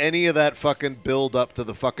didn't need any of that fucking build up to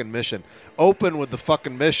the fucking mission. Open with the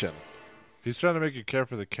fucking mission. He's trying to make you care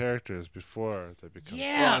for the characters before they become.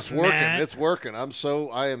 Yeah, Well, it's working. Matt. It's working. I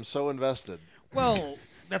am so invested. Well,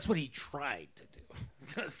 that's what he tried to do.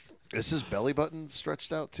 'Cause- Is his belly button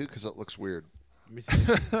stretched out too? Because it looks weird. Let me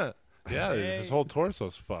see. Yeah, his whole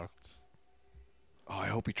torso's fucked. Oh, I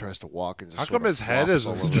hope he tries to walk and just How sort come of his head flops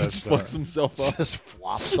isn't all over Just stretched out? fucks himself up. just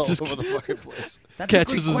flops all Just over the fucking place. That's a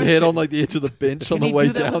Catches great his head question. on like the edge of the bench on Can the he way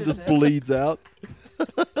do that down, with his just head? bleeds out.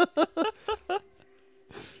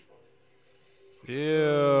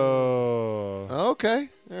 Ew. Okay,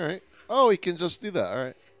 all right. Oh, he can just do that. All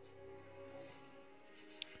right.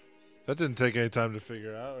 That didn't take any time to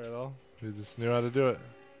figure out at all. He just knew how to do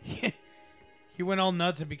it. He went all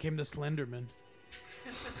nuts and became the Slenderman.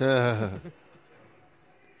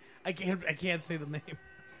 I can't say the name.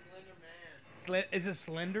 Is it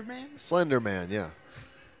Slenderman? Slender Man, yeah.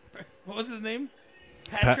 What was his name?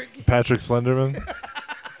 Patrick. Patrick Slenderman.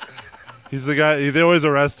 He's the guy. They always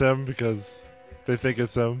arrest him because they think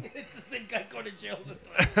it's him. It's the same guy going to jail. Like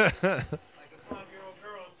a 12-year-old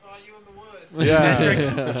girl saw you in the woods.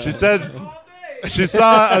 Yeah. She said All day. she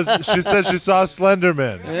said she saw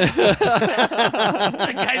Slenderman.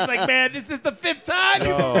 The guy's like, man, this is the 5th time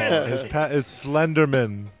you've No, arrested me. it's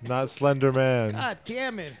Slenderman, not Slenderman. God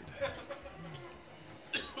damn it.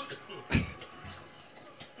 Which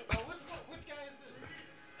guy is it?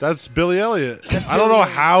 That's Billy Elliot. I don't know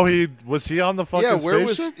how he was he on the fucking Yeah, where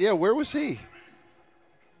spaceship? was he?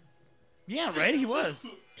 Yeah, right? He was.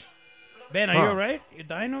 Ben, are you all right? You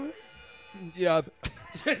dying over Yeah,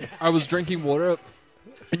 I was drinking water,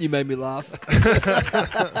 and you made me laugh.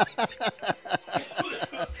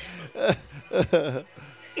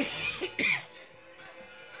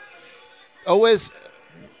 Always.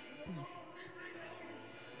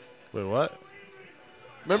 Wait, what?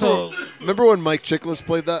 Remember when Mike Chiklis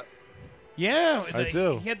played that? Yeah, I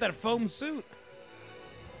do. He had that foam suit.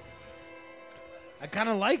 I kind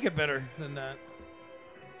of like it better than that.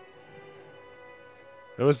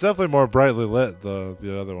 It was definitely more brightly lit,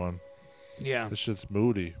 the other one. Yeah. This shit's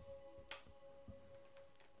moody.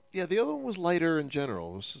 Yeah, the other one was lighter in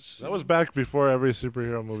general. That was back before every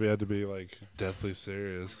superhero movie had to be like deathly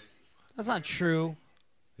serious. That's not true.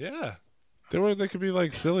 Yeah, they could be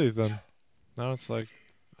like silly then. Now it's like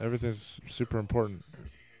everything's super important.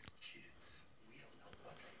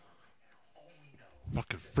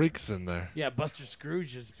 Fucking freaks in there. Yeah, Buster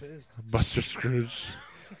Scrooge is pissed. Buster Scrooge.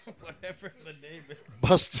 Whatever the name is.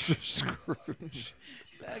 Buster Scrooge.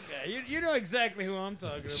 That guy. You know exactly who I'm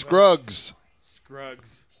talking about. Scruggs.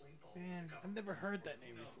 Scruggs. Man, I've never heard that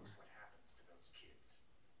name before.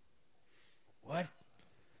 What?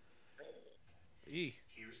 Eek.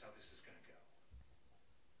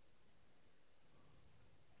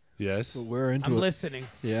 Yes. So we're into I'm it. listening.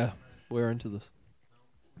 Yeah, we're into this.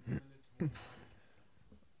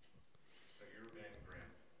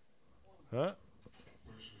 Huh?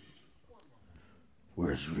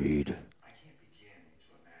 Where's Reed?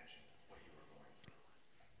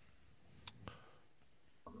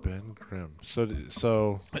 Ben Grimm. So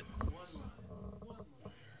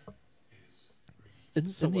in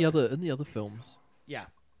the other films, Yeah.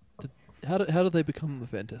 how did they become the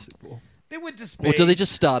Fantastic Four? They went to space. Or do they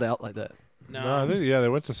just start out like that? no, I think they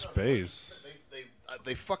went to space.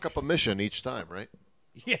 They fuck up a mission each time, right?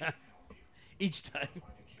 Yeah. Each time.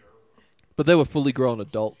 But they were fully grown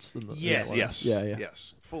adults. In the, Yes. in that one. Yes. Yeah.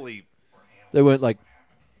 Yes. Fully. They weren't like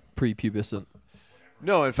prepubescent.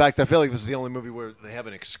 No, in fact, I feel like this is the only movie where they have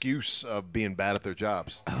an excuse of being bad at their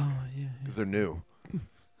jobs. Oh yeah. Because they're new.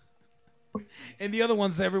 And the other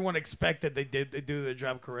ones everyone expected they do their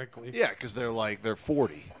job correctly. Yeah, because they're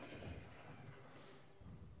 40.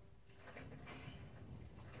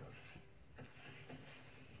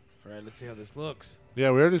 All right, let's see how this looks.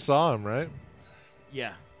 Yeah, we already saw him, right?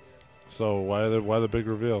 Yeah. So why the big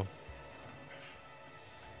reveal?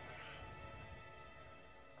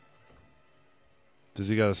 Does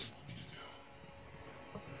he got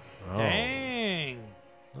Oh, Dang.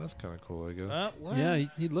 that's kind of cool, I guess. What? Yeah,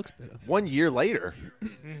 he looks better. 1 year later.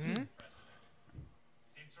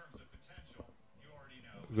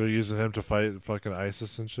 They're using him to fight fucking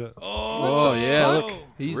ISIS and shit. Oh yeah, fuck? look.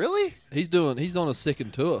 He's Really? He's on a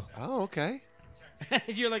second tour. Oh, okay.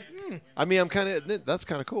 You're like, I mean, that's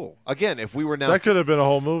kind of cool. Again, if we were now, That could have been a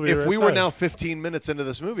whole movie. if right we were there. now 15 minutes into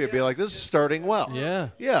this movie, I'd be like, this is starting well. Yeah.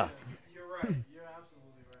 Yeah. You're right. You're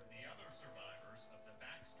absolutely right. The other survivors of the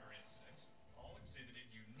Baxter incident all exhibited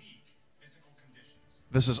unique physical conditions.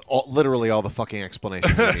 This is literally all the fucking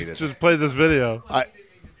explanation we needed. just play this video.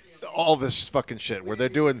 All this fucking shit where they're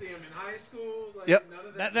doing. See him in high school. Like, Yep.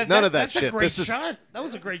 None of that. None of that that's shit. A great This is- shot. That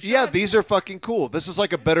was a great shot. Yeah, these are fucking cool. This is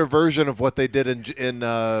like a better version of what they did in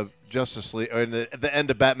Justice League, or in the end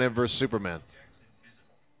of Batman vs Superman.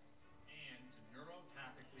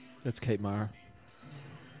 That's Kate Mara.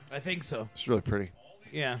 I think so. It's really pretty.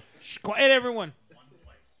 Yeah. Shh, quiet, everyone.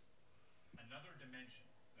 Another dimension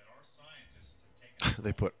that our scientists have taken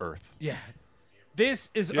They put Earth. Yeah. This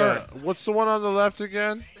is Yeah. Earth. What's the one on the left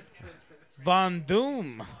again? Von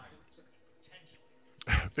Doom.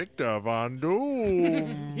 Victor Von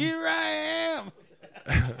Doom. Here I am.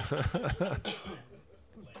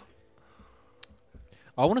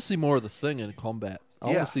 I want to see more of the Thing in combat. I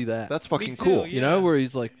want Yeah, to see that. That's fucking too, cool. yeah. You know, where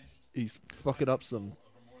he's fucking up some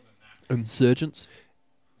insurgents.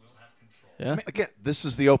 Yeah. Again, this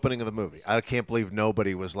is the opening of the movie. I can't believe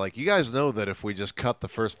nobody was like, you guys know that if we just cut the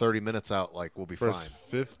first 30 minutes out, like, we'll be First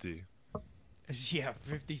fine. 50. Yeah,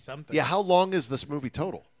 50 something. Yeah, how long is this movie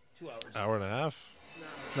total? 2 hours. Hour and a half.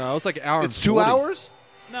 No, it's like an hour. It's and 2 40. hours?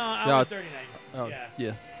 No, hour No, and it's- 39. Oh, Yeah.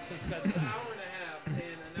 yeah. So it's got It's an hour and a half, and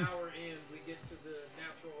an hour in, we get to the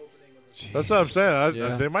natural opening of the That's what I'm saying.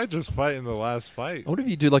 Yeah. They might just fight in the last fight. I wonder if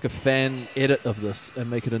you do like a fan edit of this and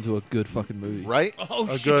make it into a good fucking movie. Right? Oh,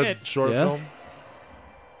 A shit. good short Yeah. film.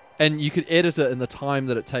 And you could edit it in the time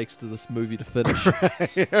that it takes to this movie to finish.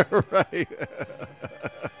 Yeah, right.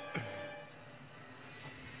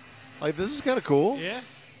 Like, this is kind of cool. Yeah.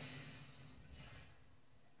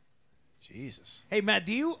 Jesus. Hey, Matt,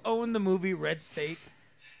 do you own the movie Red State?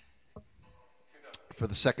 For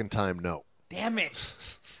the second time, no. Damn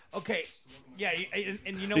it. Okay. Yeah,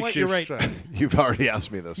 and you know He what? You're keeps right. trying. You've already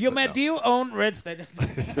asked me this. Yo, but Matt, no. do you own Red State?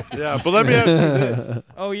 Yeah, but let me ask you this.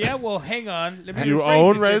 Oh, yeah? Well, hang on. Let me Do you rephrase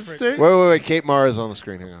own it Red different. State? Wait. Kate Mara's on the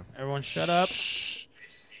screen. Hang on. Everyone shut up.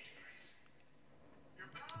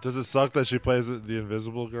 Does it suck that she plays the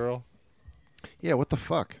invisible girl? Yeah, what the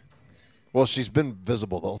fuck? Well, she's been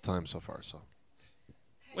visible the whole time so far. So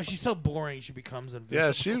Well, she's so boring. She becomes invisible.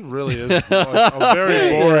 Yeah, she really is a very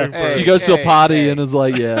boring person. She goes to a party and is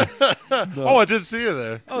like, yeah. Oh, I did see you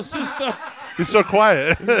there. Oh, sister. He's so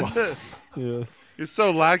quiet. Yeah. He's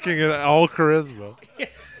so lacking in all charisma.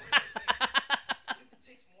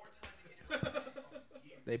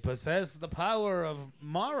 They possess the power of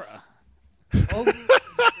Mara.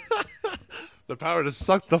 The power to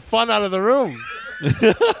suck the fun out of the room.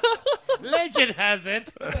 Legend has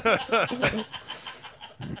it.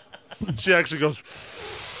 She actually goes.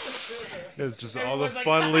 It's just all the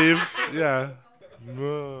fun leaves. Yeah.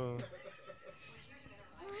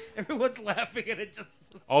 Everyone's laughing and it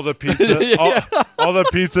just. All the pizza. All the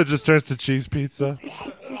pizza just turns to cheese pizza.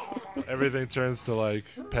 Everything turns to like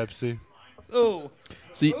Pepsi. Ooh.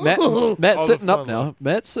 See, Matt's All the sitting up fun now. left.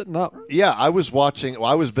 Matt's sitting up. yeah, I was watching.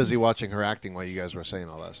 Well, I was busy watching her acting while you guys were saying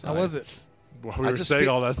all that stuff. How was it? We I were just saying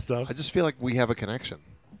feel- all that stuff. I just feel like we have a connection.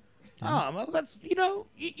 Oh, well, that's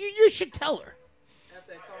you should tell her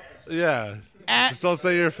Yeah. at Just don't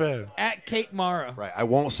say you're a fan. Kate Mara. Right. I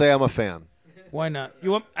won't say I'm a fan. Why not?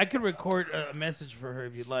 You want? I could record a message for her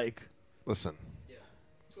if you'd like. Listen.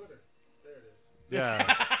 Yeah.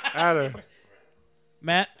 Add her.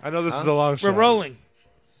 Matt, I know this is a long we're shot. rolling.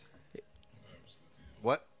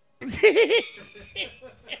 What?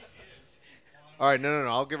 All right. No.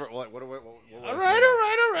 I'll give her. What do I? What do I All say right.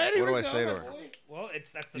 to her? What What do I say to her? Well,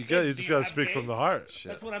 that's the You thing. just Do gotta have speak Kate? from the heart.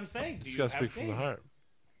 Shit. That's what I'm saying. Do Just you gotta have speak from the Kate? heart.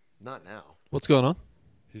 Not now. What's going on?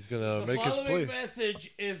 He's gonna The make his following plea.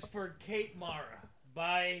 message is for Kate Mara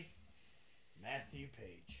by Matthew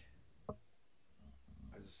Page. I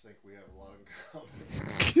just think we have a lot in common.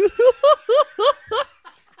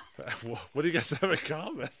 What do you guys have in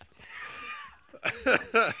common?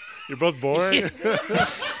 You're both boring.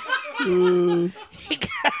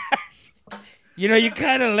 You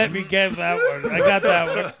kind of let me get that one. I got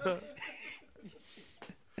that one.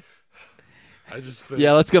 I just think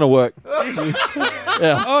Yeah, that's gonna work.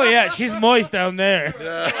 Yeah. Oh yeah, she's moist down there.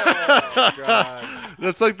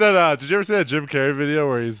 that's like that. Did you ever see that Jim Carrey video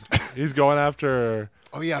where he's going after?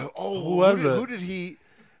 Oh yeah. Oh, Who was it?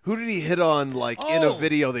 Who did he hit on like in a Oh,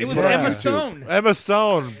 video they it was put on Emma YouTube? Stone. Emma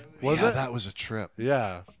Stone. Was yeah, it? that was a trip.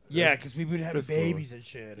 Yeah. Yeah, because we've been having That's cool. babies and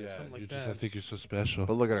shit or Yeah. something like You that. just, I think you're so special.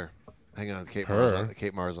 But look at her. Hang on, Kate Her? Mara's on,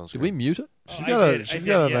 Kate Mara's on Did screen. we mute it? She's I got a did, she's I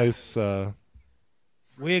got did, a yeah. nice.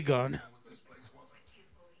 We're gone.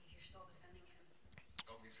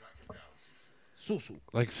 Susu.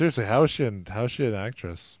 Like seriously, how is she an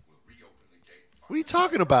actress? What are you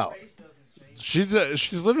talking about? She's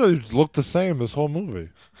literally looked the same this whole movie.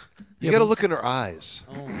 You got to look in her eyes.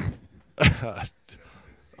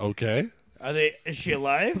 Okay. Is she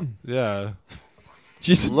alive? Yeah.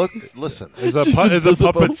 She's Look, listen. Is a She's is a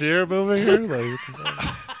invisible. puppeteer moving her? Like,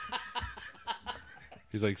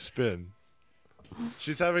 he's like spin.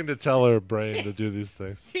 She's having to tell her brain to do these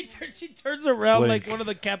things. She turns around Blink. like one of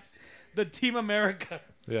the Team America.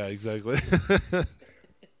 Yeah, exactly.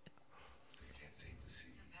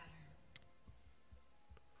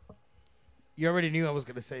 You already knew I was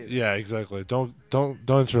gonna say it. Yeah, exactly. Don't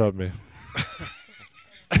interrupt me.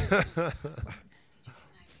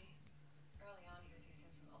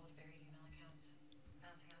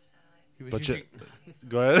 He was But using-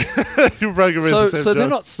 go ahead. You're probably gonna make the so same they're joke.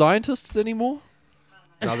 not scientists anymore.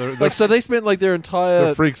 No, they're Like so, they spent like their entire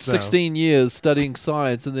They're freaks now. 16 years studying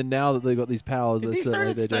science, and then now that they got these powers, Did they that's it.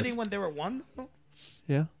 started They studying just when they were one?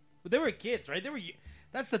 yeah. But they were kids, right? They were.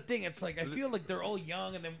 That's the thing. It's like I feel like they're all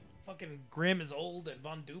young, and then fucking Grimm is old, and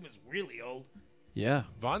Von Doom is really old. Yeah.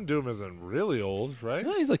 Von Doom isn't really old, right?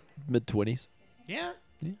 No, he's like mid-20s. Yeah.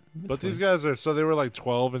 Yeah. But these guys are so they were like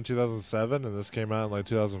 12 in 2007, and this came out in like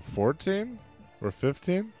 2014 or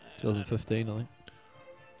 15. 2015, I think.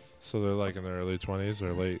 So they're like in their early 20s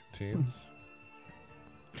or late teens.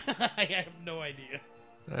 I have no idea.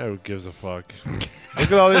 Who gives a fuck?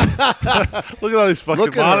 Look at all these. Look at all these fucking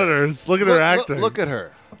Look at her. monitors. Look at her acting. Look at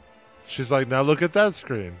her. She's like, now look at that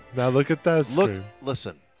screen. Now look at that screen.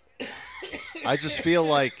 Listen. I just feel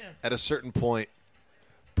like at a certain point,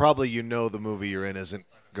 probably the movie you're in isn't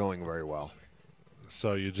going very well.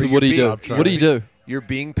 So you So just what do you do? stop trying. What do you do? You're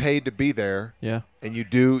being paid to be there, Yeah. and you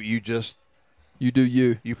do you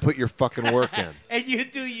put your fucking work in. And you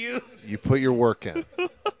do you. You put your work in.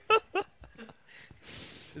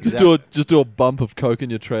 Just do a bump of coke in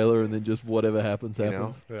your trailer, and then just whatever happens You know?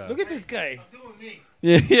 happens. Yeah. Look at this guy.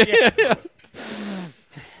 Yeah.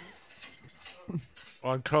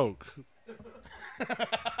 On coke.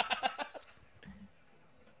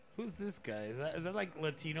 Who's this guy? Is that like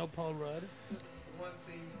Latino Paul Rudd? One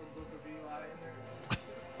scene from Book of Eli in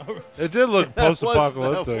there. It did look That was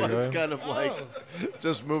post-apocalyptic, right? kind of like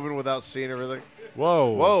just moving without seeing everything.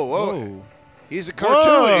 Whoa. Whoa. He's a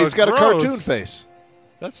cartoon. Whoa, He's got gross. a cartoon face.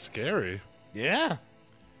 That's scary. Yeah.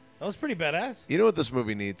 That was pretty badass. You know what this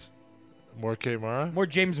movie needs? More Kate Mara? More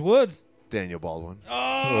James Woods. Daniel Baldwin.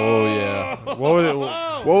 Oh yeah. What would it?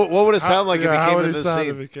 What would it sound like if he how came would into he this sound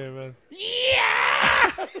scene? if he came in?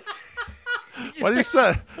 Yeah. What do you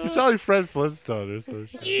say? You sound like Fred Flintstone or some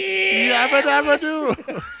shit. Yabba dabba doo.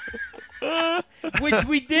 Which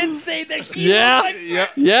we did say that he Yeah. was like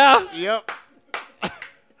that. Yeah. Yep.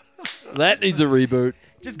 That needs a reboot.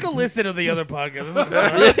 Just go listen to the other podcast.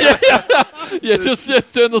 Yeah, just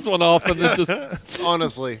turn this one off and then just.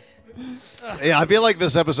 Honestly. Yeah, I feel like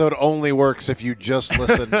this episode only works if you just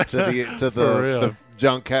listen to For real. the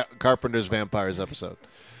John Carpenter's Vampires episode.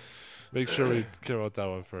 Make sure we come out that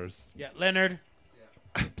one first. Yeah, Leonard.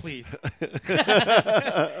 Please.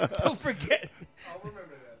 Don't forget. I'll remember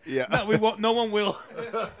that. Yeah. No, we won't. No one will.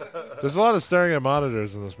 There's a lot of staring at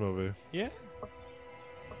monitors in this movie. Yeah.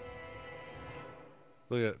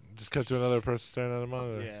 Look at, just cut to another person staring at a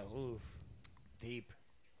monitor. Yeah. Oof. Deep.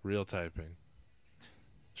 Real typing.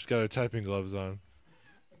 She's got her typing gloves on.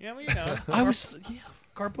 Yeah, well, you know. I was. Yeah.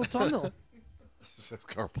 Carpal tunnel.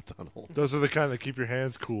 Carpal tunnel. Those are the kind that keep your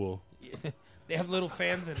hands cool. They have little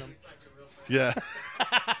fans in them. Yeah.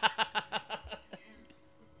 How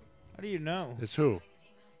do you know? It's who?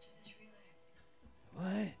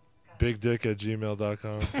 What?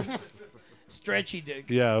 BigDick@gmail.com. Stretchy dick.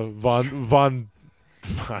 Yeah, Von.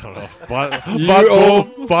 I don't know. Von You-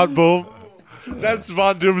 Boom. Von Boom. That's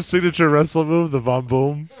Von Doom's signature wrestle move, the Von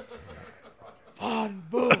Boom. Von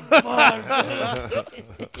Boom. Von Boom.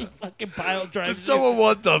 He fucking pile drives. Did someone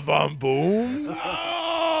want the Von Boom?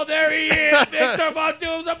 Oh, there he is. Victor Von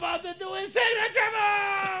Doom's about to do his signature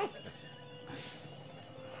move.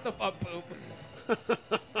 The Von Boom.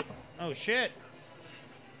 Oh, shit.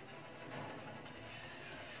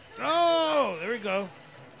 Oh, there we go.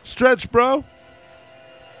 Stretch, bro.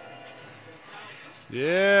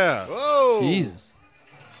 Yeah. Whoa. Jesus.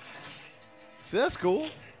 See, that's cool.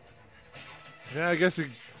 Yeah, I guess he.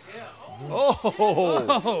 Oh.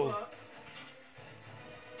 Oh.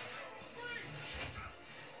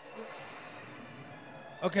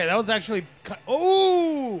 Okay, that was actually.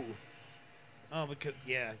 Oh. Oh, because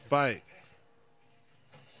yeah. Fight.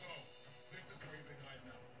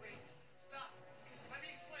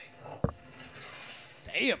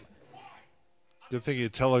 Damn. Good thing you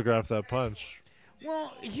telegraphed that punch.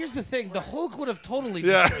 Well, here's the thing: the Hulk would have totally.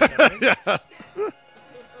 Yeah. destroyed him, right?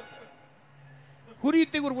 Who do you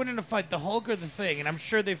think would win in a fight, the Hulk or the Thing? And I'm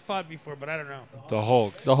sure they've fought before, but I don't know. The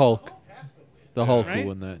Hulk. The Hulk. The Hulk Right? will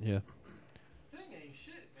win that. Yeah.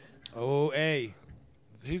 Oh, hey,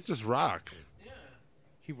 He's just rock.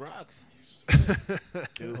 he rocks.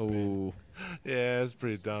 Oh. Yeah, it's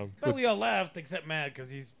pretty dumb. But we all laughed except Matt because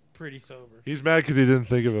he's pretty sober. He's mad because he didn't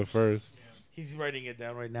think of it first. He's writing it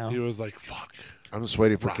down right now. He was like, fuck. I'm just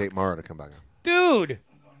waiting for Kate Mara to come back. Dude,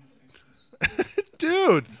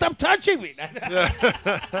 Dude. stop touching me.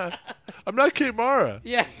 I'm not Kate Mara.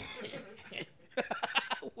 Yeah.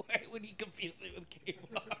 Why would he confuse me with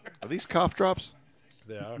Kmart? Are these cough drops?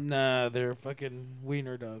 They are. Nah, they're fucking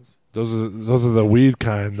wiener dogs. Those are the weed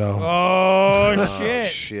kind, though. Oh, Oh, shit.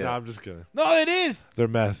 shit. No, I'm just kidding. No, it is. They're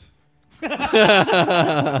meth.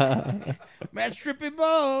 Matt's tripping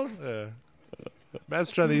balls. Yeah.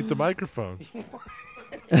 Matt's trying to eat the microphone.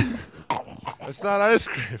 It's not ice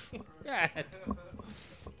cream. Matt.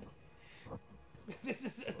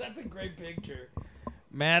 That's a great picture.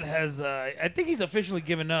 Matt has, I think he's officially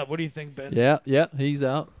given up. What do you think, Ben? Yeah. Yeah. He's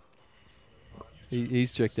out.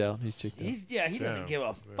 He's checked out. He's checked out. He Damn. doesn't give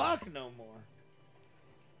a fuck no more.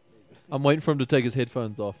 I'm waiting for him to take his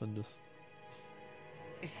headphones off and just.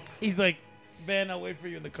 He's like, Ben, I'll wait for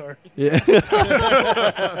you in the car. Yeah.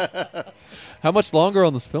 How much longer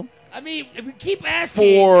on this film? I mean, if we keep asking.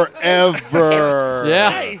 Forever.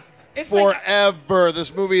 Yeah. Guys, it's like, Forever.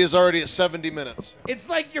 This movie is already at 70 minutes. it's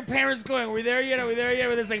like your parents going, are we there yet? Are we there yet?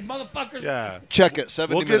 Where there's like, motherfuckers. Yeah. Check it.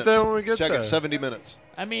 70 We'll get minutes. there when we get Check there. it. 70 minutes.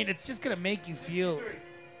 I mean, it's just going to make you feel.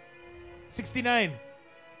 69.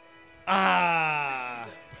 Ah.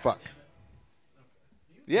 Fuck.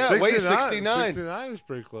 Yeah, wait, 69. 69 is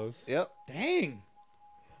pretty close. Yep. Dang.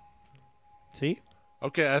 See?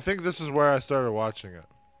 Okay, I think this is where I started watching it.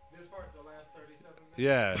 This part, the last 37 minutes.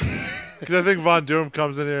 Yeah. Because I think Von Doom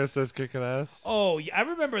comes in here and starts kicking ass. Oh, yeah, I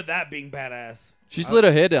remember that being badass. She's lit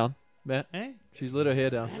her hair down, Matt. Eh? She's lit her hair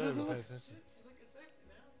down.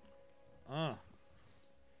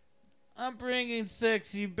 I'm bringing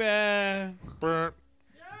sexy back. Burnt.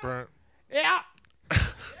 Burnt. Yeah.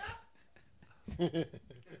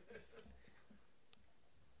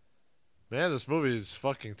 Man, this movie is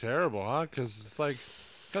fucking terrible, huh? Because it's like,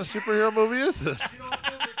 what kind of superhero movie is this? You don't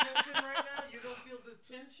feel the tension right now? You don't feel the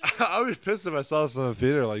tension? I'd be pissed if I saw this in the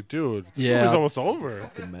theater. Like, dude, this Yeah. movie's almost over.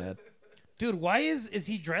 Fucking mad. Dude, why is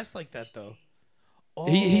he dressed like that though?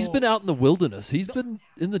 He's been out in the wilderness. He's been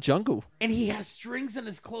in the jungle. And he has strings in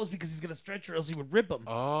his clothes because he's gonna stretch or else he would rip them.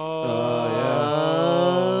 Oh,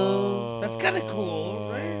 That's kind of cool,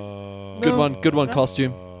 right? Good one,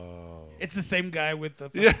 costume. It's the same guy with the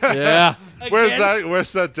Yeah. Yeah.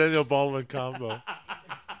 Where's that Daniel Baldwin combo?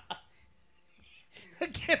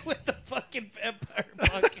 again with the fucking vampire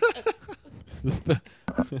podcast.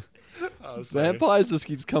 Oh, sorry. Vampires just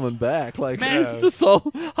keeps coming back. Like Man. this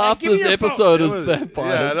whole half give me this your phone. episode It is was-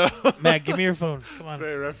 vampires. Yeah, I know. Matt, give me your phone. Come on,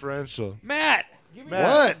 Very referential. Matt. Give me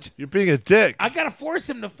What? You're being a dick. I gotta force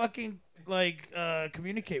him to fucking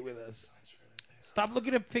communicate with us. Stop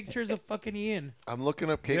looking at pictures of fucking Ian. I'm looking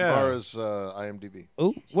up Kate Yeah. Mara's IMDb.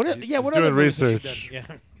 Oh, what? What he's other doing movies has she research.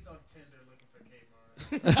 done? He's on Tinder looking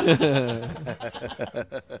for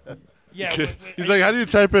Kmart. Yeah. He's like, how do you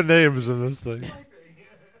type in names in this thing?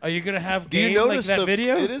 Are you gonna have Do you game like notice that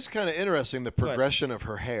video? It is kind of interesting the progression of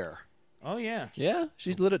her hair. Oh yeah. Yeah,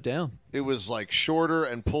 she's lit it down. It was like shorter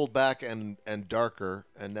and pulled back and darker,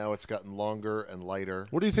 and now it's gotten longer and lighter.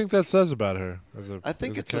 What do you think that says about her? I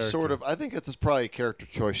think as it's a sort character? of. I think it's probably a character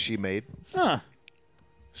choice she made. Huh.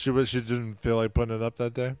 She didn't feel like putting it up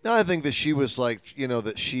that day. No, I think that she was like,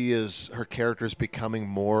 that her character's becoming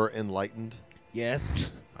more enlightened. Yes.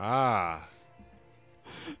 Ah.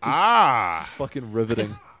 Fucking riveting.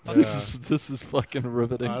 This is fucking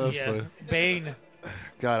riveting. Honestly. Yeah. Bane.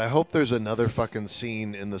 God, I hope there's another fucking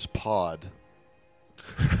scene in this pod.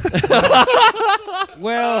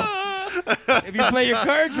 Well, if you play your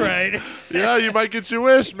cards right. Yeah, you might get your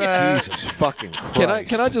wish, man. Jesus fucking Christ.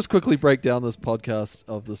 Can I just quickly break down this podcast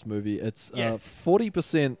of this movie? It's Yes.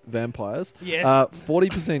 40% vampires, Yes.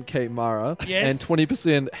 40% Kate Mara, Yes. and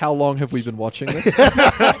 20% how long have we been watching this?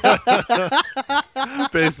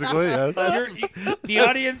 Basically, yes. The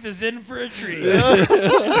audience is in for a treat.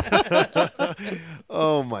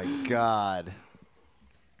 Oh my God.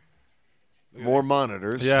 More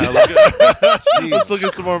monitors. Yeah, let's Jesus look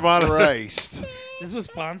at some more monitors. Christ. This was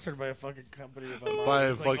sponsored by a fucking company. By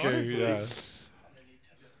a It's like, fucking, honestly, yeah.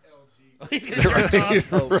 He's gonna jerk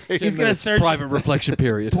off. Right. He's gonna search Private reflection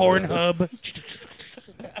period. Pornhub.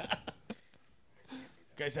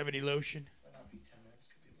 Guys have any lotion?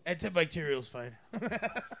 Antibacterial's fine. In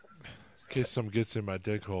case some gets in my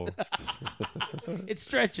dick hole. It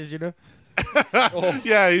stretches, you know.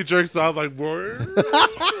 Yeah, he jerks off like, "Word."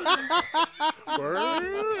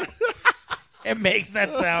 Word. It makes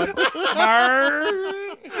that sound. Brrr.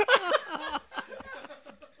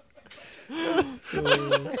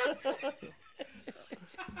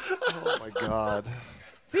 Oh my God.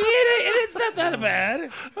 See, it's not that bad.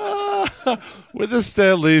 When does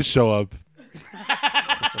Stan Lee show up? Is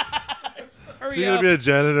he Hurry gonna up. be a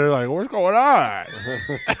janitor? Like, what's going on?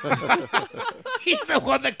 He's the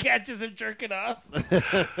one that catches him jerking off.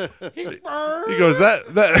 He goes,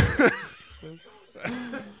 that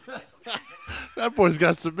that boy's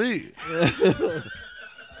got some meat.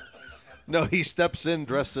 No, he steps in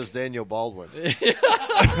dressed as Daniel Baldwin.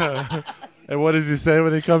 And what does he say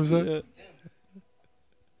when he comes in?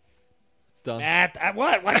 It's done. Matt,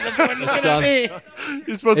 what? What is it done. gonna be?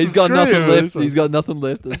 He's supposed He's to got scream. nothing left. He's got nothing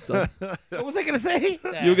left. It's done. What was I gonna say?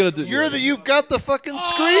 You're gonna do. You've got the fucking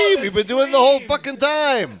scream. You've been doing the whole fucking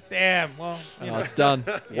time. Damn. Well, you Oh, know. it's done.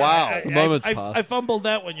 Wow. The moment's I passed. fumbled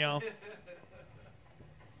that one, y'all.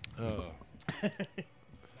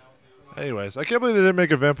 Anyways, I can't believe they didn't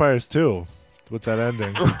make a Vampires 2 with that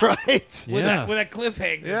ending. Right? Yeah. With that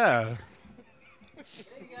cliffhanger. Yeah.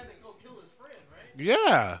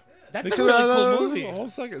 Yeah. That's They a could really have cool done movie. a whole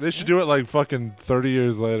second. They should do it like fucking 30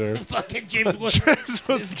 years later. Fucking James Woods. James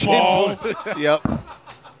was bald. Yep.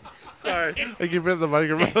 Sorry, I keep hitting the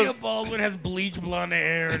microphone. Daniel Baldwin has bleach blonde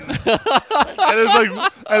hair. And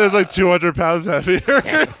it's like 200 pounds heavier.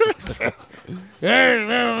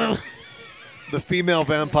 Yeah, The female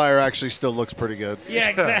vampire actually still looks pretty good.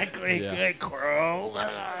 exactly. Yeah. Good crow.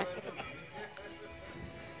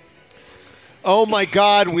 Oh my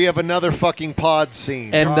God, we have another fucking pod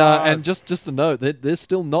scene. And just a note, they're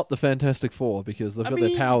still not the Fantastic Four because they've got mean-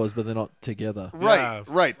 their powers, but they're not together. right,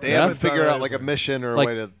 right. They Yeah. haven't figured out like a mission or Like-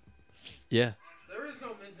 a way to. Yeah. There is no.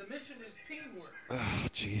 The mission is teamwork. Oh,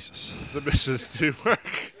 Jesus. The mission's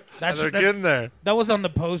teamwork. And they're that, getting there. that was on the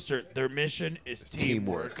poster. Their mission is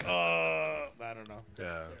Teamwork. teamwork. I don't know.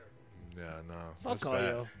 Yeah. Yeah, no. Fuck That's all bad.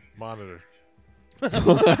 y'all. Monitor.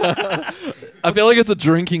 I feel like it's a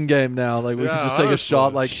drinking game now. Like we Yeah, can just take a honestly.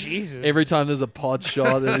 shot. Like Jesus. every time there's a pod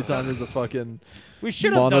shot, every time there's a fucking We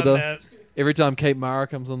should have monitor. done that. Every time Kate Mara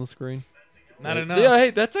comes on the screen. Not enough. See,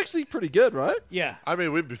 hey, that's actually pretty good, right? Yeah. I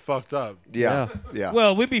mean, we'd be fucked up. Yeah. Yeah.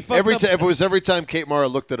 Well, we'd be fucked up. If it was every time Kate Mara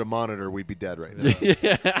looked at a monitor, we'd be dead right now.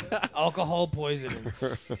 Alcohol poisoning.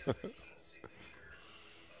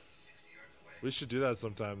 We should do that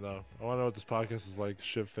sometime, though. I want to know what this podcast is like,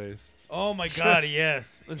 shit-faced. Oh my God,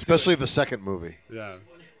 yes. Let's do Especially it. the second movie. Yeah.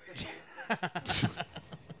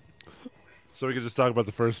 So we could just talk about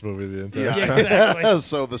the first movie the entire Yeah, time. exactly.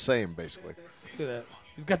 So the same, basically. Look at that.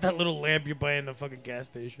 He's got that little lamp you buy in the fucking gas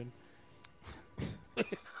station.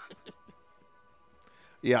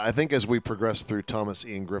 Yeah, I think as we progress through Thomas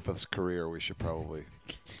Ian Griffith's career, we should probably.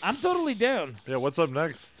 I'm totally down. Yeah, what's up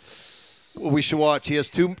next? Well, we should watch. He has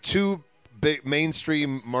two big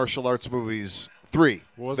mainstream martial arts movies. Three.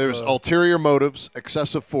 What's There's the- Ulterior Motives,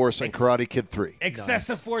 Excessive Force, and Karate Kid 3.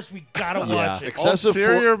 Excessive Force, we gotta watch it. Excessive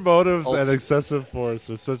Ulterior Motives Ult- and Excessive Force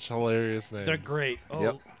are such hilarious names. They're great. Oh,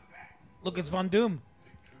 Yep. look, it's Von Doom.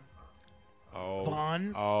 Oh.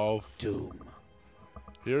 Von Oh. Doom.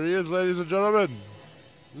 Here he is, ladies and gentlemen.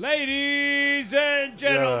 Ladies and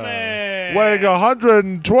gentlemen, Weighing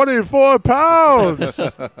 124 pounds.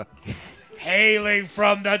 hailing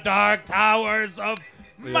from the dark towers of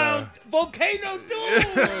Mount Volcano Doom.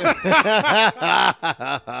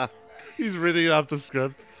 He's reading off the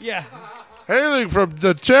script. Yeah. Hailing from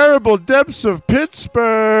the terrible depths of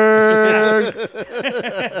Pittsburgh.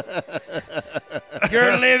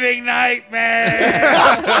 Your living nightmare.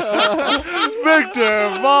 Victor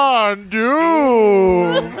Von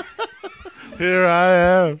Doom. Here I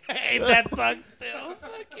am. Hey, that song still.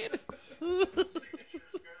 Fucking.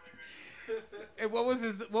 Hey, what was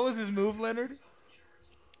his move, Leonard?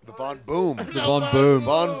 The Von Boom. The Von Boom.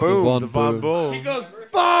 Von Boom. The Von He Boom. goes,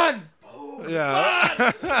 Von.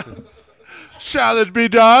 Yeah. Shall it be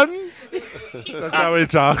done? That's how he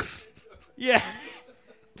talks. Yeah.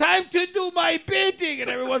 Time to do my bidding, and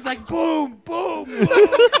everyone's like, boom, boom, boom.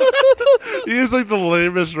 He's like the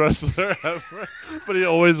lamest wrestler ever, but he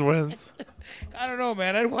always wins. I don't know,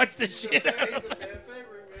 man. I'd watch the shit out of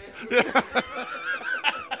it.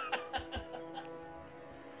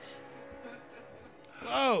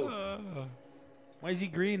 Oh. Why is he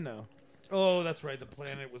green, though? Oh, that's right. The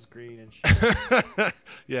planet was green and shit.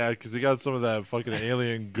 Yeah, because he got some of that fucking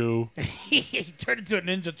alien goo. He turned into a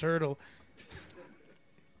Ninja Turtle.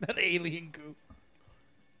 That alien goo.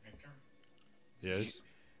 Yes.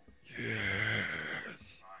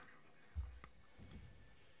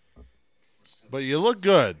 But you look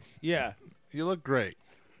good. Yeah. You look great.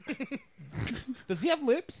 Does he have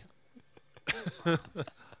lips? I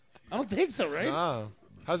don't think so, right? Ah.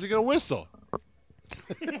 How's he gonna whistle?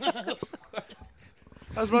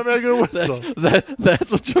 How's my man gonna whistle?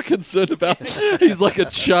 That's what you're concerned about. He's like a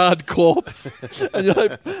charred corpse. And you're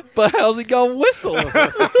like, but how's he going to whistle?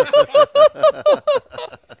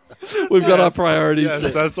 We've got our priorities.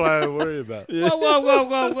 Yes, that's why I worry about. Whoa, whoa, whoa,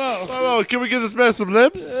 whoa, whoa. Oh, can we give this man some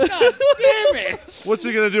lips? God damn it. What's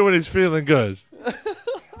he gonna do when he's feeling good?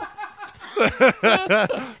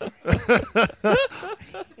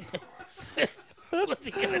 What's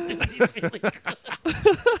he going to do when he's feeling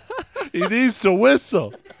good? He needs to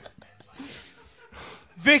whistle.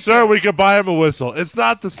 Victor, Sir, we can buy him a whistle. It's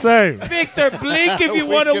not the same. Victor, blink if you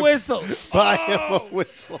We want to can whistle. Buy him a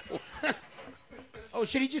whistle. Oh,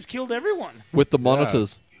 shit, he just killed everyone. With the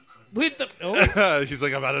monitors. With the... Oh, He's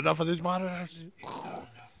like, I've had enough of these monitors.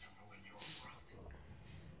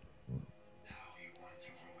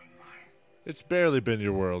 It's barely been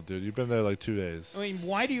your world, dude. You've been there like 2 days. I mean,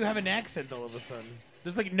 why do you have an accent all of a sudden?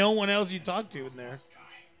 There's like no one else you talk to in there.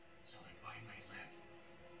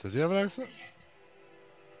 Does he have an accent?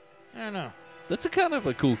 I don't know. That's a kind of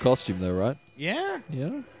a cool costume, though, right? Yeah?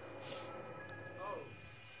 Yeah.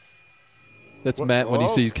 That's Matt when he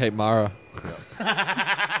sees Kate Mara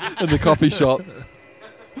in the coffee shop.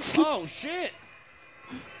 Oh, shit.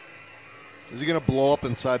 Is he going to blow up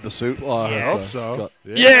inside the suit? Oh, Yeah. I hope so. Got-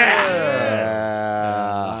 Yeah.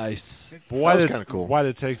 Nice. But why That was did kinda cool. Why did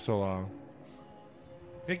it take so long?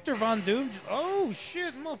 Victor Von Doom? Oh,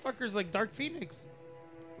 shit. Motherfucker's like Dark Phoenix.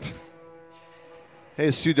 Hey,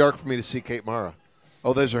 it's too dark for me to see Kate Mara.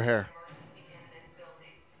 Oh, there's her hair.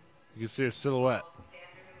 You can see her silhouette.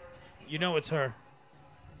 You know it's her.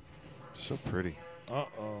 So pretty.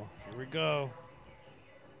 Uh-oh. Here we go.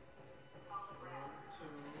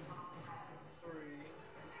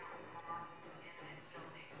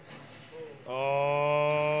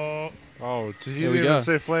 Oh. Oh, did he There we even go.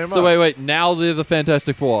 say flame So up? wait. Now they're the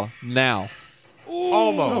Fantastic Four. Now.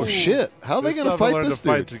 Almost. Oh shit! How are they still gonna have fight learn this to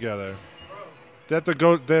fight dude? together. They have to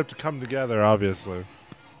go. They have to come together, obviously.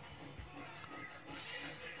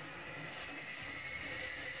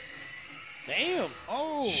 Damn.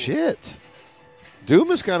 Oh. Shit.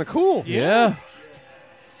 Doom is kind of cool. Yeah.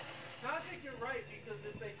 Now, I think you're right because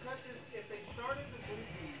if they cut this, if they started the movie,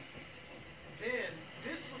 then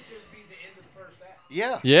this would just be the end of the first act.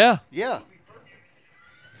 Yeah. Yeah. Yeah.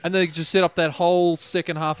 And they just set up that whole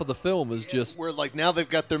second half of the film as just Where like now they've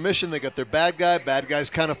got their mission, they got their bad guy. Bad guy's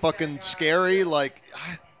kind of fucking scary. Like, So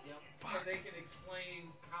they can explain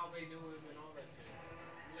how they knew him and all that shit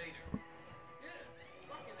later.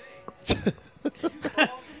 Yeah. Fucking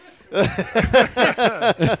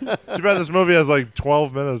A. Too bad this movie has like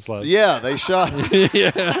 12 minutes left. yeah, they shot.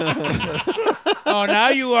 Oh, now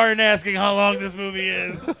you aren't asking how long this movie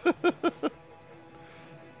is.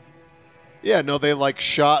 Yeah, no, they like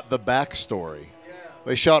shot the backstory.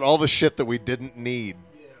 They shot all the shit that we didn't need.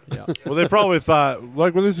 yeah. Well, they probably thought,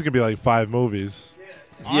 like, well, this is gonna be like 5 movies.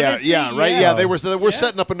 Honestly, yeah, right. yeah. Yeah, they were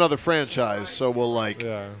setting up another franchise, so we'll like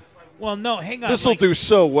Yeah. Well, no, hang on. this will like, do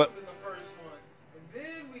so what. In the first one, and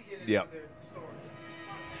then we get into Yep. their story.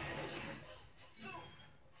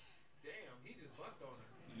 Damn, he just bucked on her.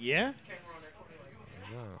 Yeah. Came around that corner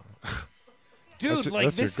like, Dude, That's- like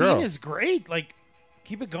that's this your girl. scene is great. Like,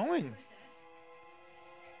 keep it going.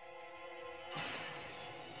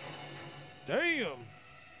 Damn.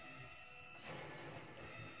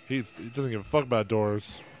 He doesn't give a fuck about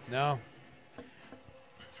doors. No.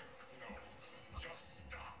 Just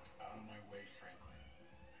stop. Out of my way, Franklin.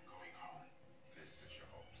 I'm going home. This is your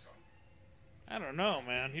home, son. I don't know,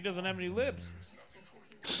 man. He doesn't have any lips.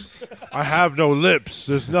 I have no lips.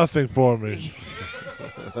 There's nothing for me.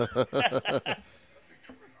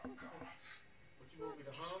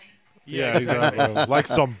 Yeah, exactly. Like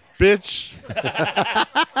some bitch.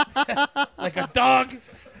 Like a dog.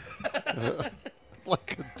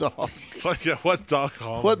 Like a dog. Like what dog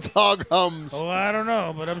home? What dog hums? Oh, I don't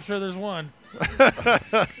know, but I'm sure there's one.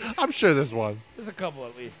 I'm sure there's one. There's a couple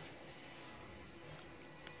at least.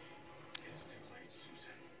 It's too late,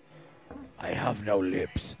 Susan. I have no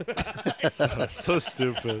lips. So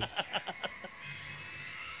stupid.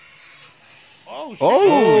 Oh, shit.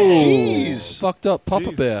 Oh, jeez. fucked up Papa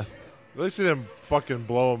Jeez. Bear. At least he didn't fucking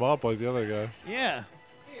blow him up like the other guy. Yeah.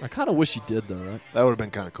 I kind of wish he did though, right? That would have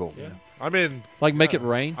been kind of cool. I mean, Like make it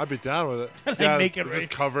rain. I'd be down with it. Like, Yeah, make it just rain.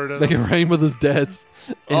 covered in Make it them. rain with his dad's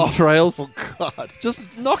entrails. Oh God.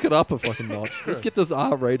 Just knock it up a fucking notch. Let's get this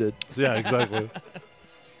R rated. Yeah, exactly.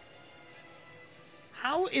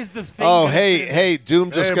 How is the thing? Oh, gonna hey, fit in? hey,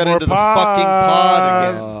 Doom just Hey, got more into the fucking pod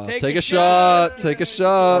again. Take, Take a a shot. Take a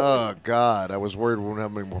shot. Oh God, I was worried we wouldn't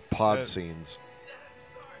have any more pod scenes.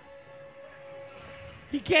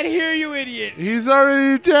 He can't hear you, idiot. He's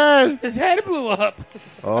already dead. His head blew up.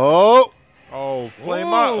 Oh, Oh, flame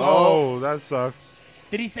Whoa. on. Oh, that sucked.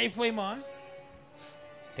 Did he say flame on?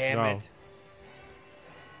 Damn No. it.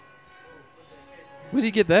 Where did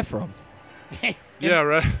you get that from? Yeah,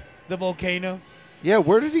 right. The volcano. yeah.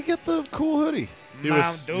 Where did he get the cool hoodie? He Mount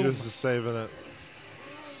was Doom. just saving it.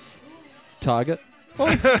 Target.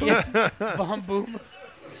 Yeah. Von Boom.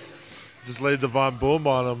 Just laid the Von Boom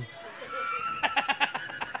on him.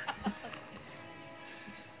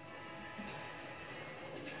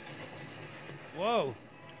 Whoa.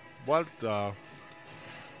 What the?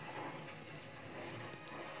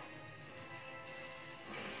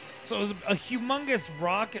 So it was a humongous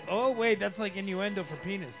rock. Oh, wait, that's like innuendo for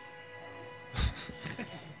penis.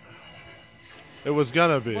 It was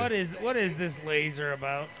gonna be. What is this laser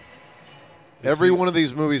about? Every one of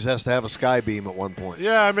these movies has to have a sky beam at one point.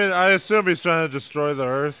 Yeah, I mean, I assume he's trying to destroy the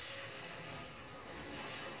Earth.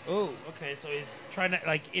 Oh, okay, so he's trying to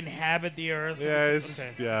like inhabit the earth. Yeah, he's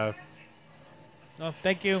okay. yeah. Oh,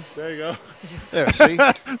 thank you. There you go. There, see,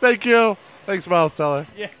 Thank you. Thanks, Miles Teller.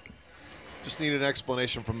 Yeah, just need an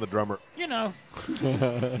explanation from the drummer. you know.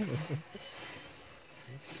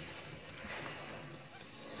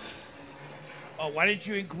 Oh, why didn't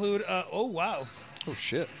you include? Oh, wow. Oh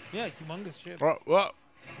shit! Yeah, humongous ship. Well,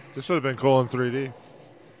 this would have been cool in 3D.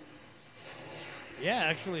 Yeah,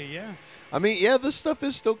 actually, yeah. I mean, yeah, this stuff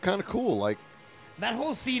is still kind of cool. Like, That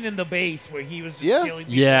whole scene in the base where he was just Yeah. killing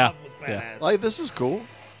people Yeah. off was Yeah. badass. this is cool.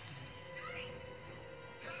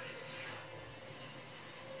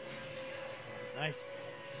 Nice.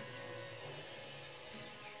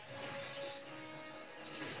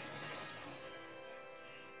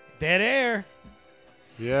 Dead air.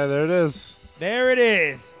 Yeah, there it is. There it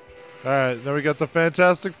is. All right, then we got the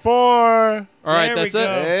Fantastic Four. All right, There we that's go.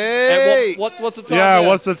 it. Hey, And what's the time? Yeah, there?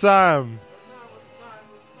 what's the time?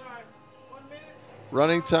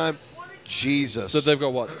 running time. Jesus. So they've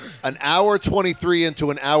got what? An hour 23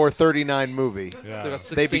 into an hour 39 movie. Yeah. They've got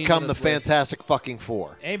They 16 become the minutes left. Fantastic fucking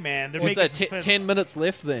Four. Hey man, they're What's making that? suspense. 10 minutes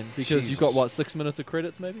left then, because you've got Jesus. what, 6 minutes of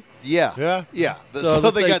credits maybe? Yeah. Yeah. Yeah. So So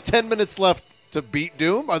let's they say- got 10 minutes left to beat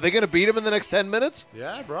Doom. Are they going to beat him in the next 10 minutes?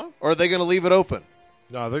 Yeah, bro. Or are they going to leave it open?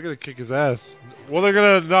 No, they're gonna kick his ass. Well, they're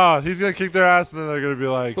gonna he's gonna kick their ass, and then they're gonna be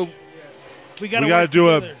like, But We we gotta gotta work do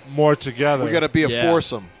together. it more together. We got to be a Yeah.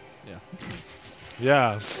 foursome. Yeah.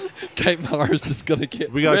 yeah. Kate Mara's just gonna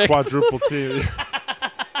get. We got a wrecked. quadruple team.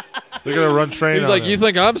 They're gonna run train. He's on like, him. you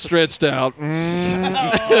think I'm stretched out?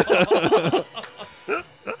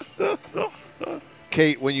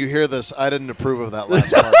 Kate, when you hear this, I didn't approve of that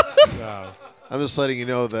last part. No. I'm just letting you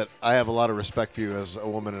know that I have a lot of respect for you as a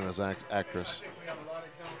woman and as an actress.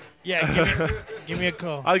 Yeah, give me a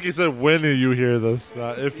call. Like you said, when you hear this,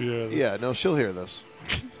 not if you hear this. Yeah, no, she'll hear this.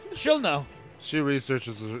 She'll know. She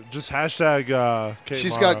researches just hashtag Kate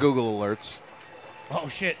She's Mara. got Google alerts. Oh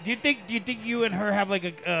shit! Do you think you and her have like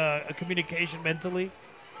a communication mentally?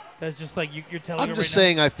 That's just like you're telling. I'm her just right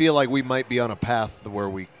saying I feel like we might be on a path where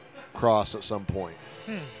we cross at some point.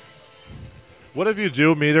 What if you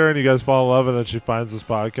do meet her and you guys fall in love and then she finds this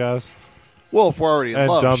podcast? Well, if we're already in And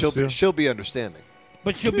love, dumps you. she'll be understanding.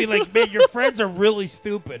 But she'll be like, man, your friends are really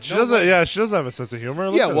stupid. She No doesn't. way." Yeah, she doesn't have a sense of humor.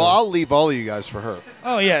 Look Yeah, at well, her. I'll leave all of you guys for her.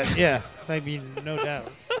 Oh yeah. I mean, no doubt.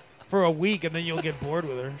 For a week, and then you'll get bored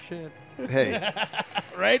with her. Shit. Hey,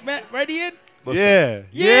 Right, Matt? Right, Ian? listen,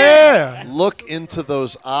 Yeah. look into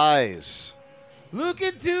those eyes. Look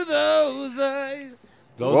into those eyes.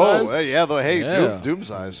 Those Whoa, eyes? hey, yeah, Yeah. Doom's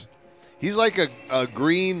eyes. He's like a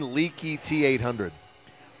green, leaky T-800.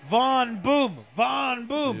 Von Boom. Von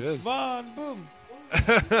Boom. He is. Von Boom.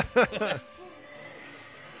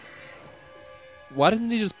 Why doesn't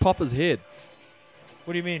he just pop his head?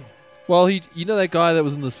 What do you mean? Well, you know that guy that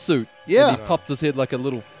was in the suit? Yeah. And he popped his head like a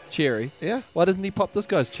little cherry. Yeah. Why doesn't he pop this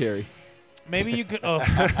guy's cherry? Maybe you could. Oh,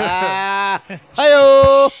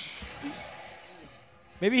 Hi-yo!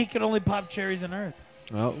 maybe he could only pop cherries on Earth.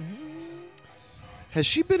 Oh. Has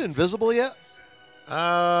she been invisible yet?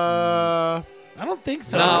 I don't think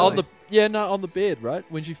so. Nah, really? on the bed, right?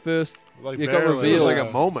 When she first Like it got barely. It was revealed. like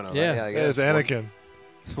a moment of Yeah. it. Yeah, I Hey, guess. it's Anakin.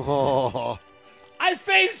 Oh, I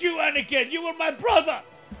failed you, Anakin. You were my brother.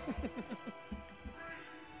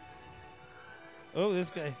 Oh, this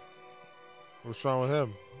guy. What's wrong with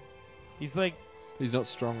him? He's like, He's not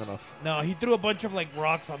strong enough. no, he threw a bunch of like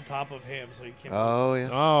rocks on top of him, so he can't. oh yeah.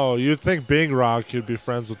 Oh, you'd think being Rock, you'd be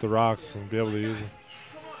friends with the Rocks and be able to use them.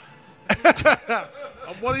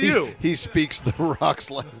 What are you? He speaks the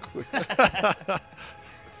Rock's language.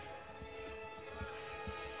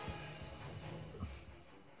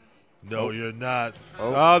 No, you're not.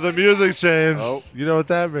 Oh. Oh, the music changed. Oh. You know what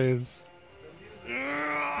that means.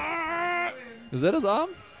 Is that his arm?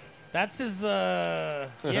 That's his.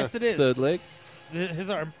 Yes, it is. Third leg? His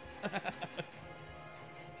arm.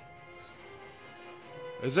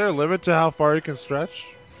 Is there a limit to how far you can stretch?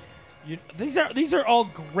 These are all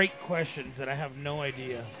great questions that I have no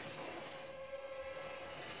idea.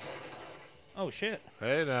 Oh shit!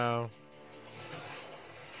 Hey, now.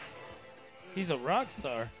 He's a rock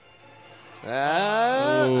star. Ah,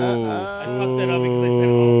 I ah, fucked that up because I said,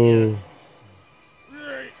 "Oh yeah."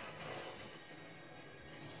 Right.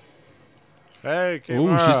 Hey, Kate Ooh,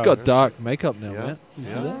 Mara. she's got dark makeup now, Yeah. man. You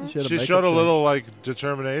see Yeah. that? She, had She makeup showed a change. little like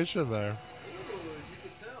determination there.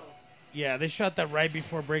 Yeah, they shot that right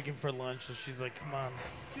before breaking for lunch, so she's like, "Come on."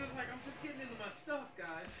 She was like, I'm just getting into my stuff,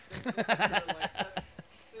 guys.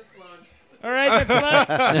 It's lunch. All right, that's lunch.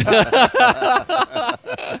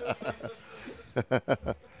 That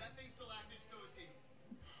thing's still active, so is he.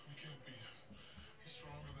 We can't beat him. He's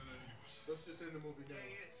stronger than any of us. Let's just end the movie now.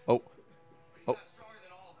 He is. Oh. He's Oh. not stronger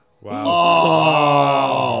than all of us. Wow.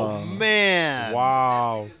 Oh, man.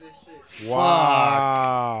 Wow. This shit.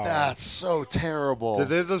 Wow. That's so terrible. Did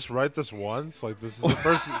they just write this once? Like this is the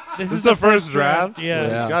first. This is the first draft. Yeah.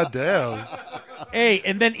 Yeah. God damn. Hey,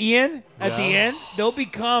 and then Ian at the Yeah. end, they'll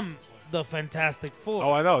become the Fantastic Four.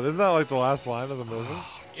 Oh, I know. Isn't that like the last line of the movie?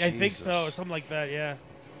 I think so, Jesus. something like that. Yeah.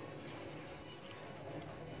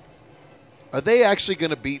 Are they actually going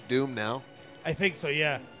to beat Doom now? I think so.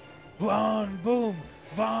 Yeah. Von Boom.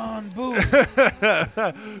 Von Boom.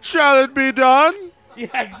 Shall it be done?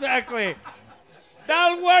 Yeah, exactly.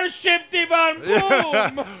 Thou worship thee, Von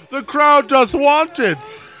Boom. The crowd does want it.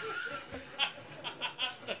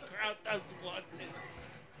 The crowd does want it.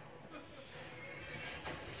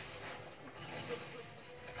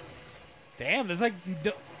 Damn, there's like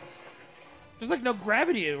no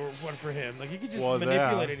gravity or what for him. Like he could just Well,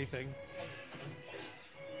 manipulate yeah. anything.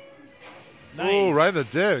 Ooh, right in the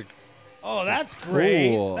dick. Oh, that's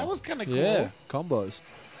great. Ooh. That was kind of cool. Yeah, combos.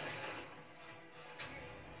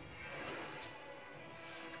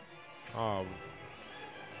 Um,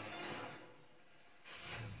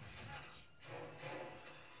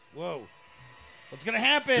 Whoa. What's going to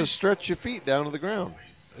happen? Just stretch your feet down to the ground.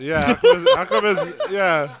 yeah. How come it's,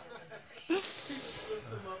 yeah.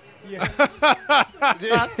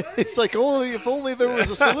 It's like if only there was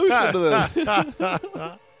a solution to this.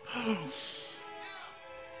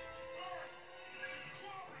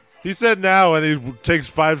 He said now, and he takes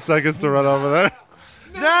 5 seconds to run over there.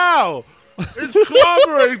 Now! It's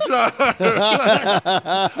clobbering time!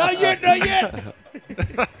 Not yet, not yet.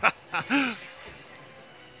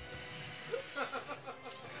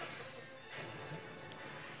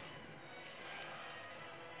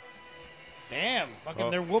 Damn,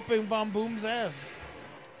 fucking they're whooping Von Boom's ass.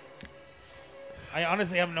 I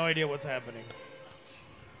honestly have no idea what's happening.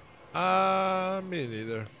 Me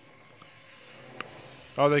neither.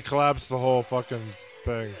 Oh, they collapsed the whole fucking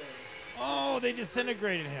thing. Oh, they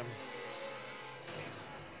disintegrated him.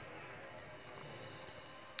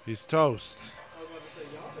 He's toast.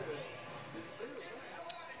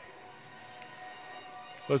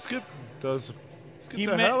 Let's get He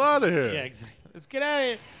the meant- hell out of here. Yeah, exactly. Let's get out of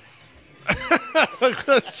here. Look at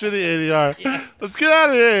that shitty ADR. Yeah. Let's get out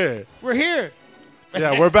of here. We're here.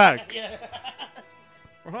 Yeah, we're back. Yeah.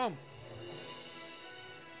 We're home.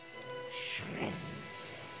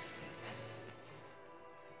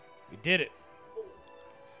 We did it.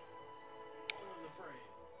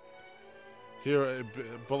 Here,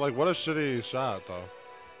 but like, what a shitty shot, though.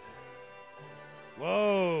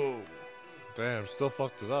 Whoa. Damn, still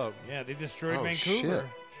fucked it up. Yeah, they destroyed Oh, Vancouver.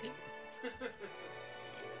 shit.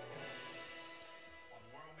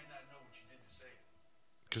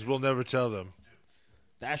 Because we'll never tell them.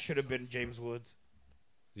 That should have been James Woods.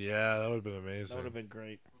 Yeah, that would have been That would amazing. have been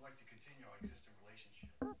great.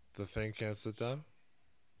 The thing can't sit down?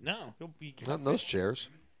 No, he'll be. Not in those chairs.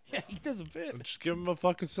 Yeah, he doesn't fit. Just give him a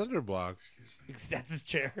fucking cinder block. That's his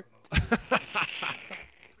chair.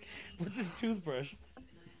 What's his toothbrush?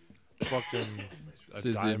 Fucking a This is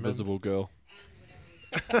the diamond. invisible girl.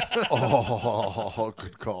 Oh,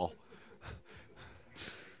 good call.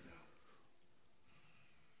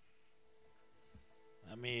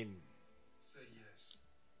 I mean,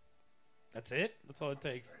 that's it. That's all it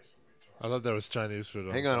takes. I thought that was Chinese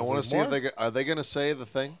food. Hang on, I want to see if are they going to say the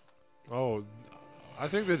thing? Oh, I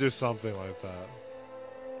think they do something like that.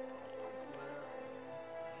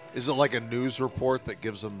 Is it like a news report that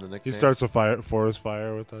gives them the nickname? He starts a forest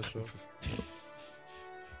fire with that shit.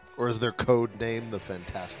 Or is their code name the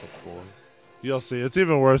Fantastic Four? You'll see. It's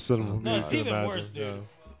even worse than No, you it's can even imagine. worse, dude. Yeah.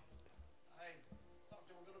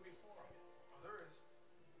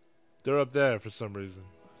 They're up there for some reason.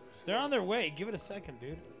 They're on their way. Give it a second,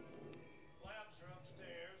 dude. Labs are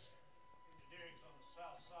upstairs. Engineering's on the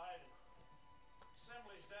south side.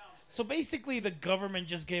 Assembly's downstairs. So basically, the government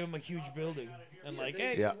just gave him a huge building and like,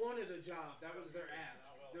 hey, Yeah. They wanted a job. That was their ask.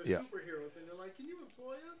 They're Yeah. superheroes, and they're like, "Can you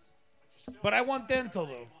employ us?" but I want dental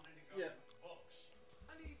though. Yeah.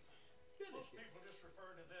 I mean, most people just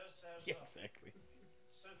refer to this as Yeah, exactly.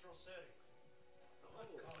 Central City.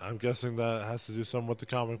 I'm guessing that has to do something with the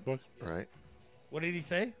comic book. Right. What did he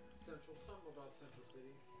say? Central, something about Central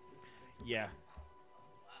City. Yeah.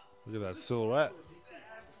 Look at that silhouette.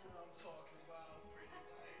 That's what I'm talking about, pretty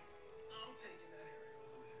nice. I'm taking that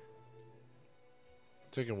area over there.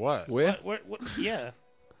 Taking what? Where? What? Yeah.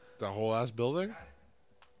 That whole ass building? The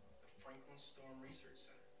Franklin Storm Research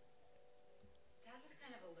Center. Dad was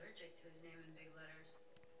kind of allergic to his name in big letters.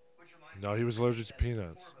 Which reminds No, he was allergic to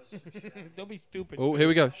peanuts. Don't be stupid. Oh, here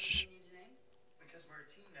we go. Shh. because we're a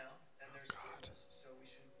team now, and there's three of us, so we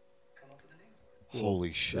should come up with a name for it.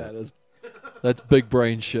 Holy shit. That is, that's big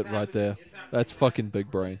brain shit right there. That's fucking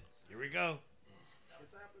big brain. Here we go.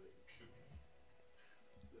 It's happening.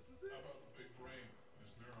 This is it. How about the big brain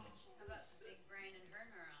and her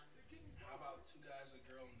neurons? How about two guys, a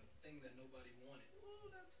girl, and the thing that nobody wanted?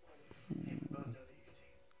 Oh, that's funny. Hey, we both know that you can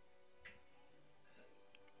take it.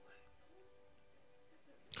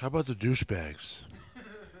 How about the douchebags?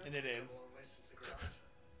 And it ends. License the garage.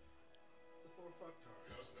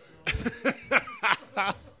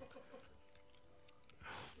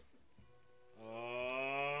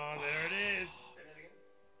 Oh, there it is. Say that again.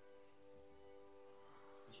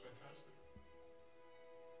 It's fantastic.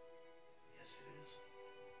 Yes, it is.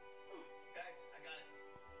 Guys, I got it.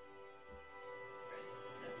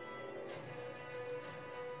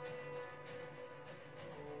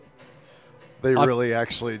 Ready? They really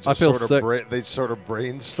actually just feel sort sick. of they sort of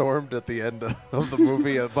brainstormed at the end of the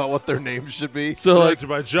movie about what their names should be. So like, Directed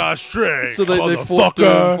by Josh Trank. so they fought through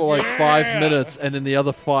motherfucker. for like 5 minutes, and then the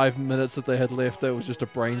other 5 minutes that they had left, there was just a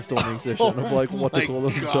brainstorming session of like what to My call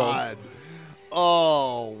themselves. God.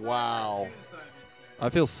 Oh wow! I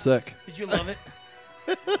feel sick. Did you love it?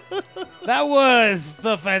 That was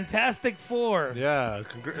the Fantastic Four. Yeah,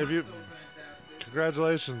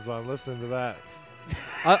 congratulations on listening to that.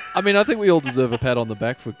 I mean, I think we all deserve a pat on the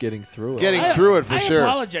back for getting through it. Getting through it for I sure.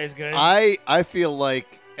 apologize, guys. I feel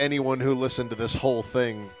like anyone who listened to this whole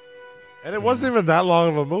thing, And it wasn't even that long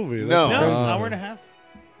of a movie. No. no, crazy. hour and a half.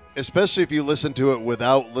 especially if you listen to it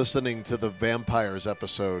without listening to the vampires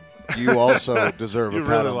episode, you also deserve You a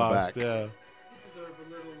pat really on lost, the back.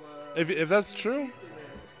 yeah. If that's true,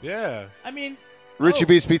 yeah. I mean, Richie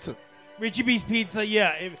B's Pizza. Richie B's Pizza.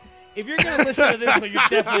 Yeah, if you're gonna listen to this one, you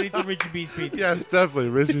definitely need some Richie B's Pizza. Yes, definitely.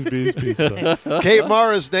 Richie B's Pizza. Kate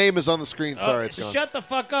Mara's name is on the screen. Sorry, it's gone. Shut the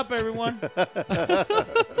fuck up, everyone.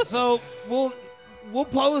 So we'll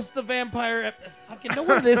post the vampire. Fucking no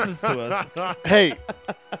one listens to us. Hey,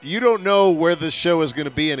 you don't know where this show is going to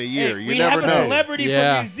be in a year. Hey, you we never have a know. celebrity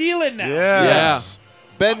Yeah. from New Zealand now. Yeah. Yes.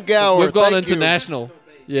 Ben Gower. We've gone thank you. international.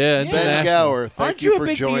 Yeah, Ben international. Gower, thank Aren't you you a for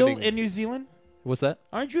big joining. deal in New Zealand? What's that?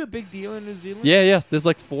 Aren't you a big deal in New Zealand? Yeah. There's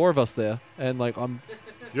like 4 of us there, and like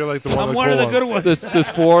You're like the one, I'm of the one cool of the good ones. ones. there's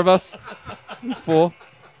 4 of us. There's 4.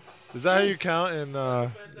 Is that how you count in New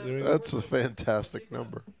England? That's a fantastic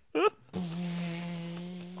number.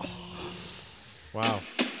 Wow.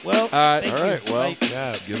 Well, All right. thank All you. right, well, Bye.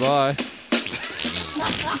 Yeah.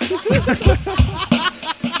 Goodbye.